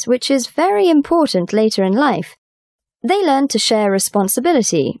toys, which is very important later in life. They learn to share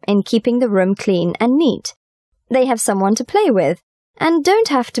responsibility in keeping the room clean and neat. They have someone to play with, and don't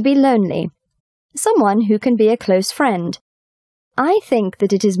have to be lonely. Someone who can be a close friend. I think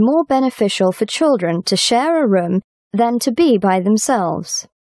that it is more beneficial for children to share a room than to be by themselves.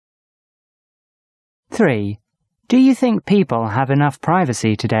 3. Do you think people have enough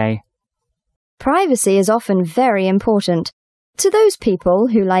privacy today? Privacy is often very important. To those people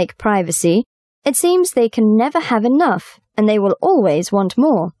who like privacy, it seems they can never have enough, and they will always want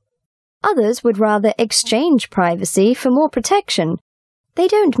more. Others would rather exchange privacy for more protection. They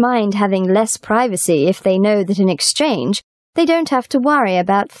don't mind having less privacy if they know that in exchange, they don't have to worry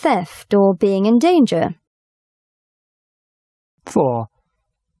about theft or being in danger. 4.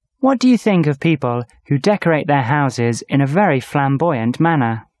 What do you think of people who decorate their houses in a very flamboyant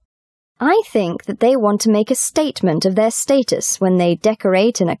manner? I think that they want to make a statement of their status when they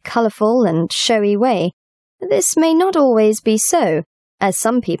decorate in a colourful and showy way. This may not always be so, as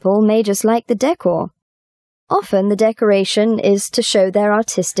some people may just like the decor. Often the decoration is to show their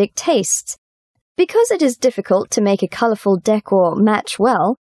artistic tastes. Because it is difficult to make a colourful decor match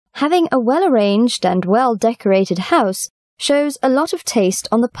well, having a well-arranged and well-decorated house shows a lot of taste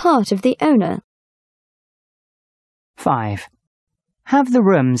on the part of the owner. 5. Have the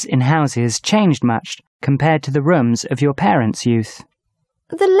rooms in houses changed much compared to the rooms of your parents' youth?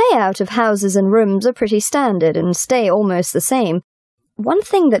 The layout of houses and rooms are pretty standard and stay almost the same. One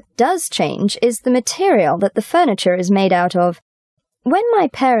thing that does change is the material that the furniture is made out of. When my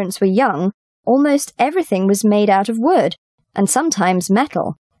parents were young, almost everything was made out of wood, and sometimes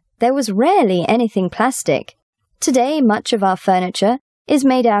metal. There was rarely anything plastic. Today, much of our furniture is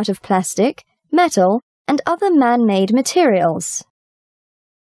made out of plastic, metal, and other man-made materials.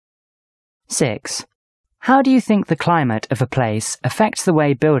 6. How do you think the climate of a place affects the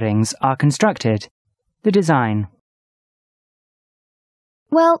way buildings are constructed? The design.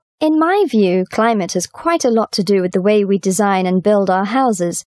 Well, in my view, climate has quite a lot to do with the way we design and build our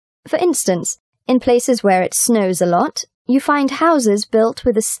houses. For instance, in places where it snows a lot, you find houses built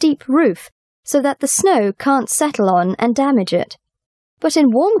with a steep roof so that the snow can't settle on and damage it. But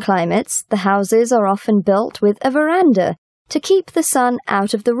in warm climates, the houses are often built with a veranda to keep the sun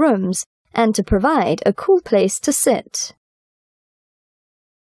out of the rooms and to provide a cool place to sit.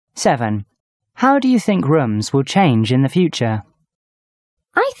 7. How do you think rooms will change in the future?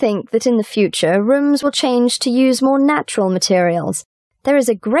 I think that in the future, rooms will change to use more natural materials. There is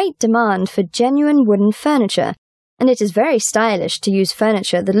a great demand for genuine wooden furniture, and it is very stylish to use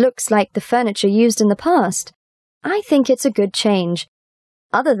furniture that looks like the furniture used in the past. I think it's a good change.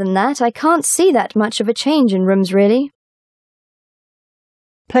 Other than that, I can't see that much of a change in rooms, really.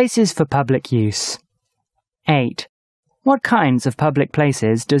 Places for public use. 8. What kinds of public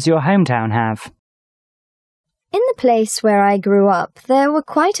places does your hometown have? In the place where I grew up, there were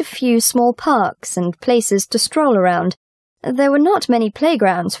quite a few small parks and places to stroll around. There were not many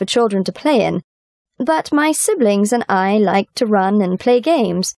playgrounds for children to play in, but my siblings and I liked to run and play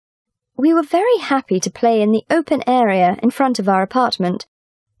games. We were very happy to play in the open area in front of our apartment.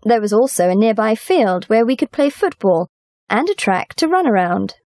 There was also a nearby field where we could play football and a track to run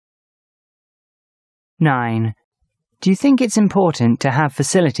around. 9. Do you think it's important to have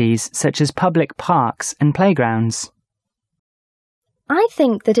facilities such as public parks and playgrounds? I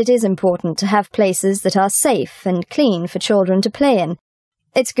think that it is important to have places that are safe and clean for children to play in.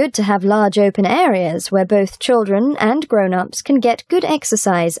 It's good to have large open areas where both children and grown-ups can get good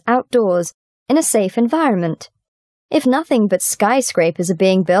exercise outdoors in a safe environment. If nothing but skyscrapers are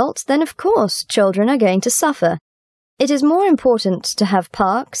being built, then of course children are going to suffer. It is more important to have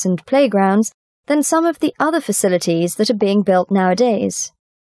parks and playgrounds than some of the other facilities that are being built nowadays.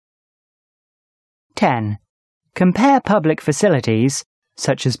 10. Compare public facilities,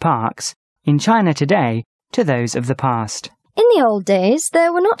 such as parks, in China today to those of the past. In the old days,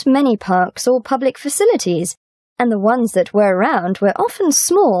 there were not many parks or public facilities, and the ones that were around were often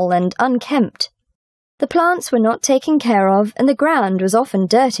small and unkempt. The plants were not taken care of, and the ground was often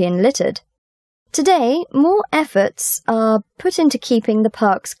dirty and littered. Today, more efforts are put into keeping the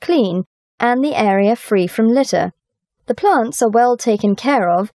parks clean and the area free from litter. The plants are well taken care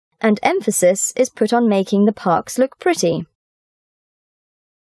of, and emphasis is put on making the parks look pretty.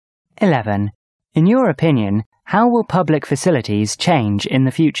 11. In your opinion, how will public facilities change in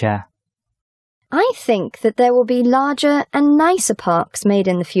the future? I think that there will be larger and nicer parks made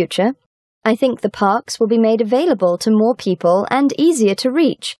in the future. I think the parks will be made available to more people and easier to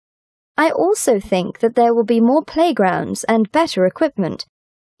reach. I also think that there will be more playgrounds and better equipment.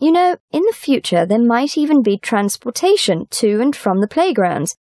 You know, in the future there might even be transportation to and from the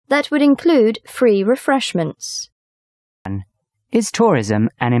playgrounds that would include free refreshments. Is tourism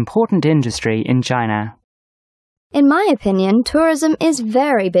an important industry in China? In my opinion, tourism is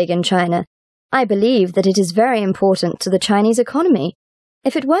very big in China. I believe that it is very important to the Chinese economy.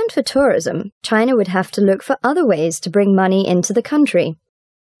 If it weren't for tourism, China would have to look for other ways to bring money into the country.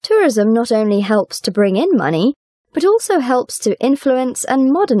 Tourism not only helps to bring in money, but also helps to influence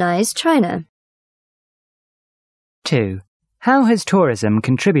and modernize China. 2. How has tourism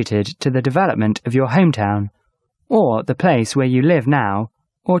contributed to the development of your hometown, or the place where you live now,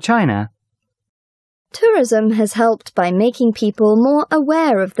 or China? Tourism has helped by making people more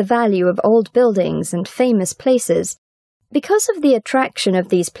aware of the value of old buildings and famous places. Because of the attraction of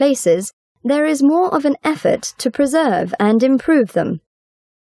these places, there is more of an effort to preserve and improve them.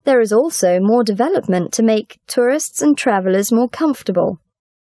 There is also more development to make tourists and travelers more comfortable.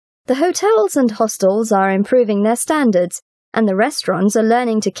 The hotels and hostels are improving their standards, and the restaurants are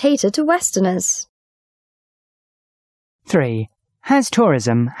learning to cater to Westerners. 3. Has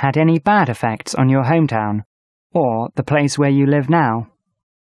tourism had any bad effects on your hometown, or the place where you live now?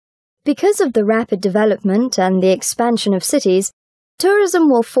 Because of the rapid development and the expansion of cities, tourism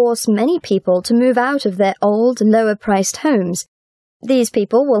will force many people to move out of their old, lower-priced homes. These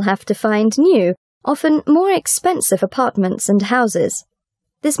people will have to find new, often more expensive apartments and houses.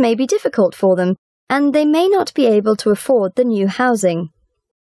 This may be difficult for them, and they may not be able to afford the new housing.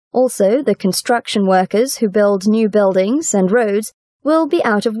 Also, the construction workers who build new buildings and roads will be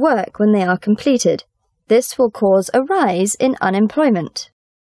out of work when they are completed. This will cause a rise in unemployment.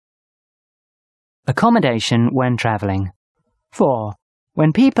 Accommodation when travelling. 4.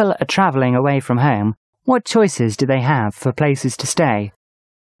 When people are travelling away from home, what choices do they have for places to stay?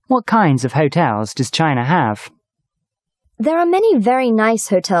 What kinds of hotels does China have? There are many very nice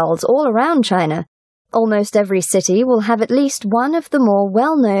hotels all around China. Almost every city will have at least one of the more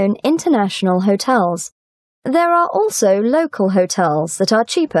well-known international hotels. There are also local hotels that are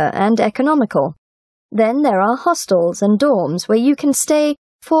cheaper and economical. Then there are hostels and dorms where you can stay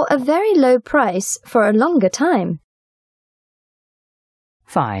for a very low price for a longer time.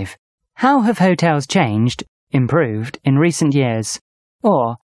 5. How have hotels changed, improved, in recent years,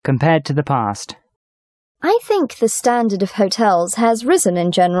 or compared to the past? I think the standard of hotels has risen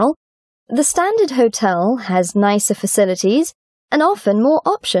in general. The standard hotel has nicer facilities and often more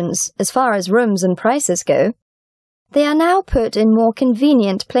options as far as rooms and prices go. They are now put in more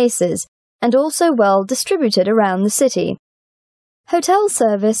convenient places and also well distributed around the city. Hotel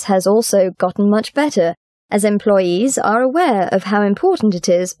service has also gotten much better, as employees are aware of how important it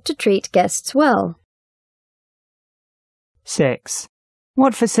is to treat guests well. 6.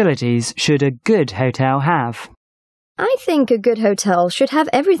 What facilities should a good hotel have? I think a good hotel should have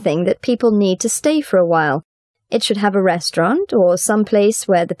everything that people need to stay for a while. It should have a restaurant or some place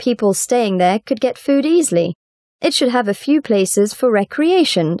where the people staying there could get food easily. It should have a few places for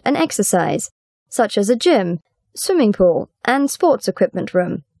recreation and exercise, such as a gym, swimming pool, and sports equipment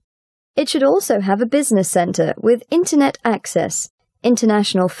room. It should also have a business center with internet access,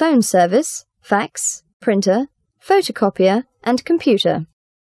 international phone service, fax, printer, photocopier, and computer.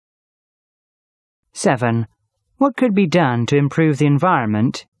 7. What could be done to improve the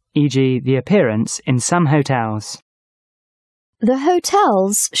environment, e.g. the appearance, in some hotels? The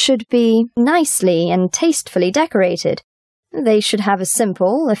hotels should be nicely and tastefully decorated. They should have a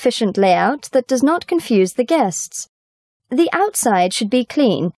simple, efficient layout that does not confuse the guests. The outside should be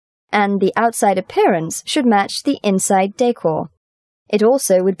clean, and the outside appearance should match the inside decor. It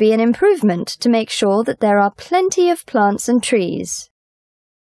also would be an improvement to make sure that there are plenty of plants and trees.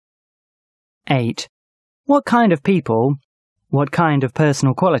 8. What kind of people, what kind of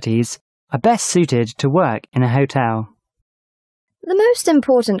personal qualities, are best suited to work in a hotel? The most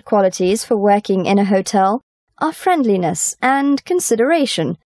important qualities for working in a hotel are friendliness and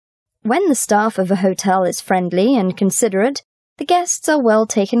consideration. When the staff of a hotel is friendly and considerate, the guests are well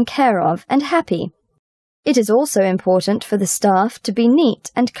taken care of and happy. It is also important for the staff to be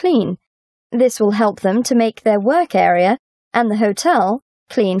neat and clean. This will help them to make their work area and the hotel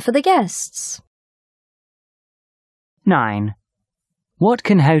clean for the guests. 9. What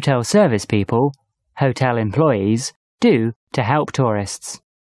can hotel service people, hotel employees, do to help tourists?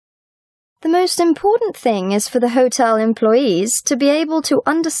 The most important thing is for the hotel employees to be able to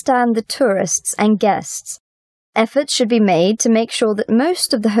understand the tourists and guests. Efforts should be made to make sure that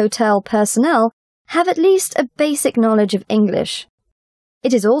most of the hotel personnel have at least a basic knowledge of English.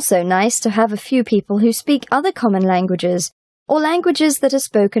 It is also nice to have a few people who speak other common languages, or languages that are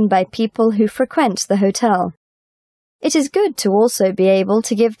spoken by people who frequent the hotel. It is good to also be able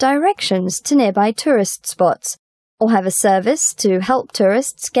to give directions to nearby tourist spots, or have a service to help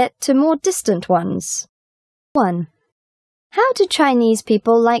tourists get to more distant ones. 1. How do Chinese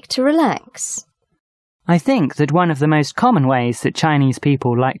people like to relax? I think that one of the most common ways that Chinese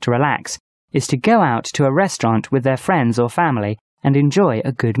people like to relax is to go out to a restaurant with their friends or family and enjoy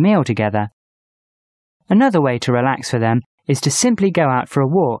a good meal together. Another way to relax for them is to simply go out for a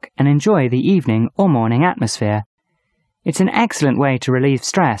walk and enjoy the evening or morning atmosphere. It's an excellent way to relieve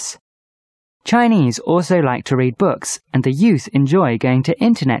stress. Chinese also like to read books, and the youth enjoy going to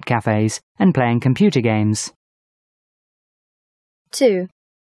internet cafes and playing computer games. 2.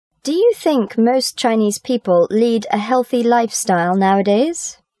 Do you think most Chinese people lead a healthy lifestyle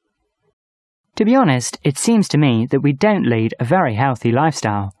nowadays? To be honest, it seems to me that we don't lead a very healthy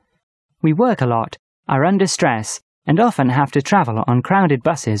lifestyle. We work a lot, are under stress, and often have to travel on crowded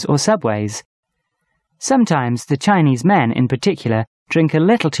buses or subways. Sometimes the Chinese men in particular drink a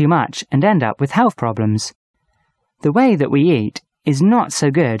little too much and end up with health problems. The way that we eat is not so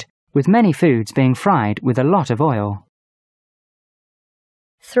good, with many foods being fried with a lot of oil.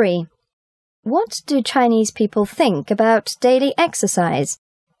 3. What do Chinese people think about daily exercise?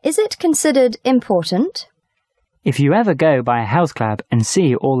 Is it considered important? If you ever go by a health club and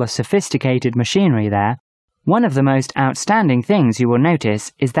see all the sophisticated machinery there, one of the most outstanding things you will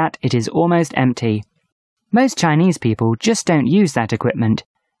notice is that it is almost empty. Most Chinese people just don't use that equipment.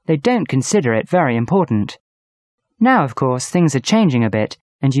 They don't consider it very important. Now, of course, things are changing a bit,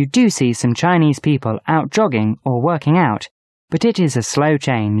 and you do see some Chinese people out jogging or working out, but it is a slow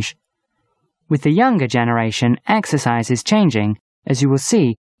change. With the younger generation, exercise is changing, as you will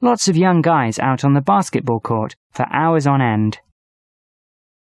see lots of young guys out on the basketball court for hours on end.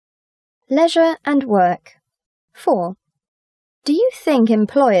 Leisure and work. 4. Do you think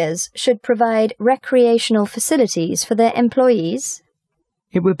employers should provide recreational facilities for their employees?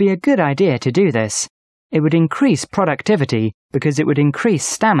 It would be a good idea to do this. It would increase productivity because it would increase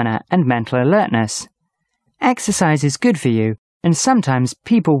stamina and mental alertness. Exercise is good for you, and sometimes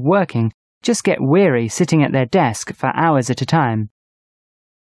people working just get weary sitting at their desk for hours at a time.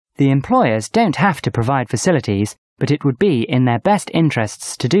 The employers don't have to provide facilities, but it would be in their best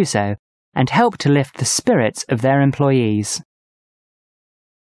interests to do so, and help to lift the spirits of their employees.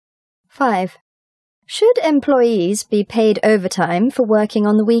 5. Should employees be paid overtime for working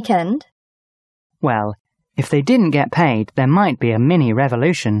on the weekend? Well, if they didn't get paid, there might be a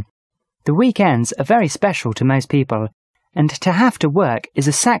mini-revolution. The weekends are very special to most people, and to have to work is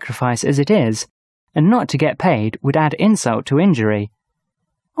a sacrifice as it is, and not to get paid would add insult to injury.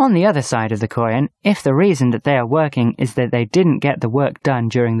 On the other side of the coin, if the reason that they are working is that they didn't get the work done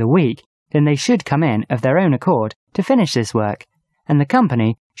during the week, then they should come in of their own accord to finish this work, and the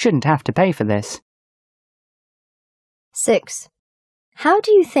company shouldn't have to pay for this. 6. How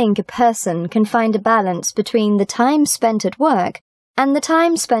do you think a person can find a balance between the time spent at work and the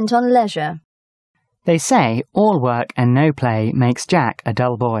time spent on leisure? They say all work and no play makes Jack a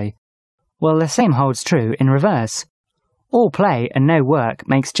dull boy. Well, the same holds true in reverse. All play and no work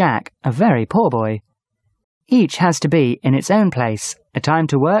makes Jack a very poor boy. Each has to be in its own place, a time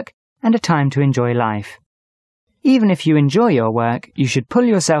to work and a time to enjoy life. Even if you enjoy your work, you should pull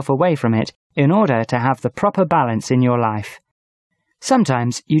yourself away from it in order to have the proper balance in your life.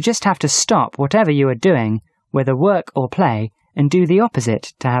 Sometimes you just have to stop whatever you are doing, whether work or play, and do the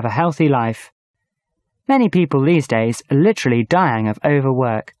opposite to have a healthy life. Many people these days are literally dying of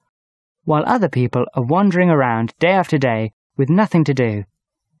overwork, while other people are wandering around day after day with nothing to do.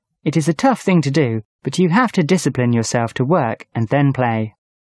 It is a tough thing to do, but you have to discipline yourself to work and then play.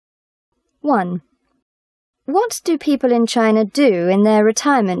 1. What do people in China do in their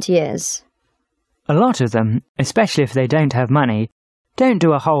retirement years? A lot of them, especially if they don't have money, don't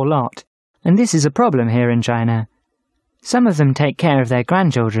do a whole lot, and this is a problem here in China. Some of them take care of their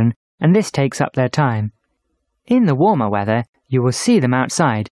grandchildren, and this takes up their time. In the warmer weather, you will see them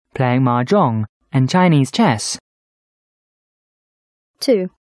outside, playing mahjong and Chinese chess. 2.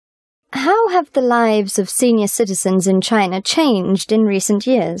 How have the lives of senior citizens in China changed in recent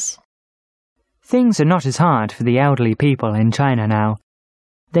years? Things are not as hard for the elderly people in China now.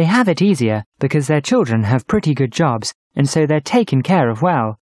 They have it easier because their children have pretty good jobs, and so they're taken care of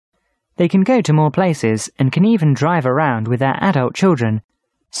well. They can go to more places and can even drive around with their adult children,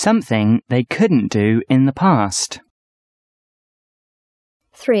 something they couldn't do in the past.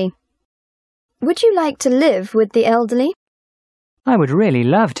 3. Would you like to live with the elderly? I would really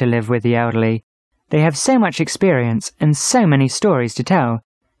love to live with the elderly. They have so much experience and so many stories to tell.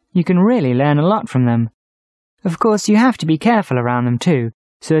 You can really learn a lot from them. Of course, you have to be careful around them too,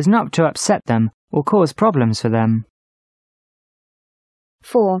 so as not to upset them or cause problems for them.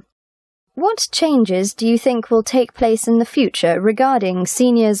 4. What changes do you think will take place in the future regarding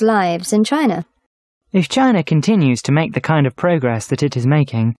seniors' lives in China? If China continues to make the kind of progress that it is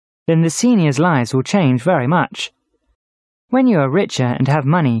making, then the seniors' lives will change very much. When you are richer and have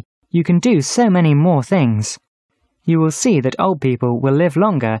money, you can do so many more things. You will see that old people will live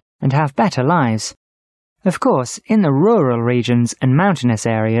longer and have better lives. Of course, in the rural regions and mountainous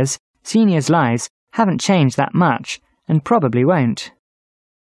areas, seniors' lives haven't changed that much, and probably won't.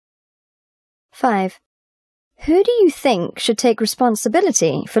 5. Who do you think should take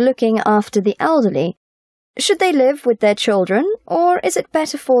responsibility for looking after the elderly? Should they live with their children, or is it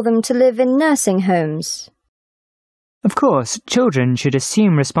better for them to live in nursing homes? Of course, children should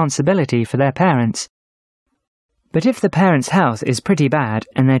assume responsibility for their parents. But if the parents' health is pretty bad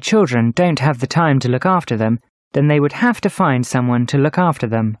and their children don't have the time to look after them, then they would have to find someone to look after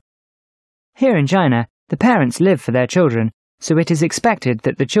them. Here in China, the parents live for their children, so it is expected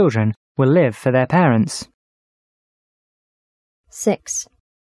that the children will live for their parents. 6.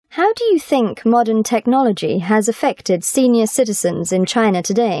 How do you think modern technology has affected senior citizens in China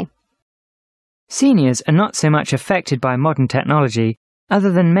today? Seniors are not so much affected by modern technology,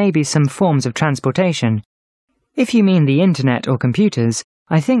 other than maybe some forms of transportation. If you mean the internet or computers,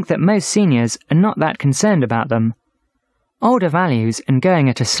 I think that most seniors are not that concerned about them. Older values and going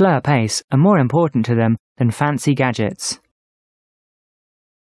at a slower pace are more important to them than fancy gadgets.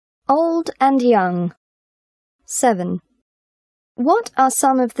 Old and young. 7. What are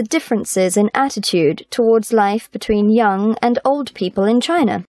some of the differences in attitude towards life between young and old people in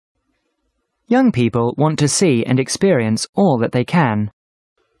China? Young people want to see and experience all that they can.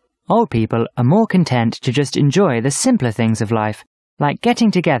 Old people are more content to just enjoy the simpler things of life, like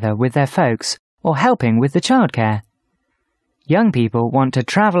getting together with their folks or helping with the childcare. Young people want to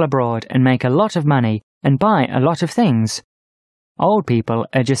travel abroad and make a lot of money and buy a lot of things. Old people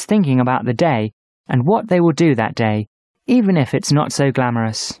are just thinking about the day and what they will do that day, even if it's not so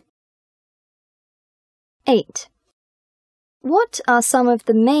glamorous. 8. What are some of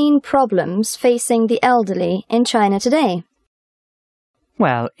the main problems facing the elderly in China today?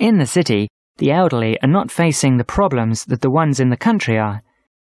 Well, in the city, the elderly are not facing the problems that the ones in the country are.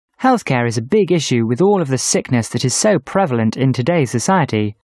 Healthcare is a big issue with all of the sickness that is so prevalent in today's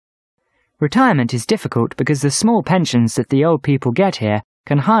society. Retirement is difficult because the small pensions that the old people get here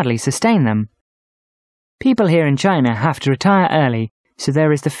can hardly sustain them. People here in China have to retire early, so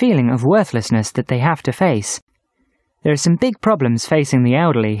there is the feeling of worthlessness that they have to face. There are some big problems facing the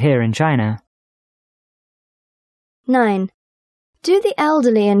elderly here in China. 9. Do the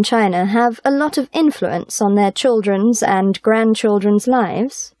elderly in China have a lot of influence on their children's and grandchildren's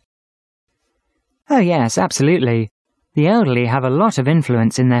lives? Oh yes, absolutely. The elderly have a lot of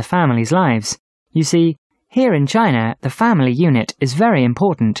influence in their families' lives. You see, here in China, the family unit is very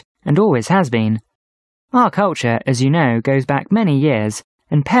important and always has been. Our culture, as you know, goes back many years,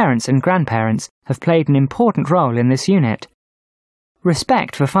 and parents and grandparents have played an important role in this unit.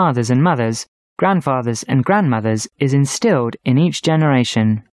 Respect for fathers and mothers, grandfathers and grandmothers is instilled in each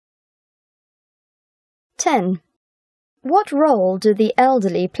generation. 10. What role do the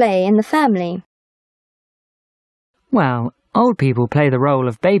elderly play in the family? Well, old people play the role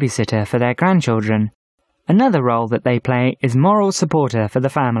of babysitter for their grandchildren. Another role that they play is moral supporter for the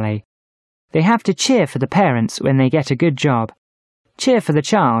family. They have to cheer for the parents when they get a good job, cheer for the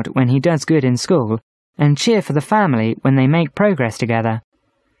child when he does good in school, and cheer for the family when they make progress together.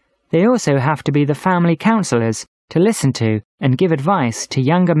 They also have to be the family counsellors to listen to and give advice to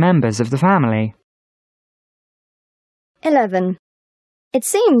younger members of the family. 11. It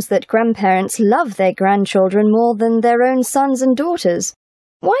seems that grandparents love their grandchildren more than their own sons and daughters.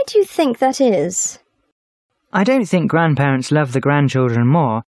 Why do you think that is? I don't think grandparents love the grandchildren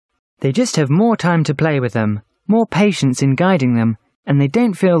more. They just have more time to play with them, more patience in guiding them, and they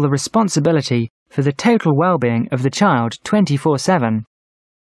don't feel the responsibility for the total well-being of the child 24/7.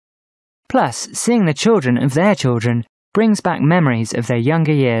 Plus, seeing the children of their children brings back memories of their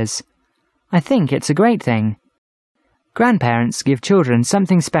younger years. I think it's a great thing. Grandparents give children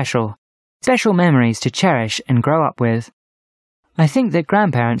something special memories to cherish and grow up with. I think that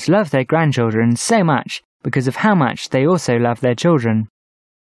grandparents love their grandchildren so much because of how much they also love their children.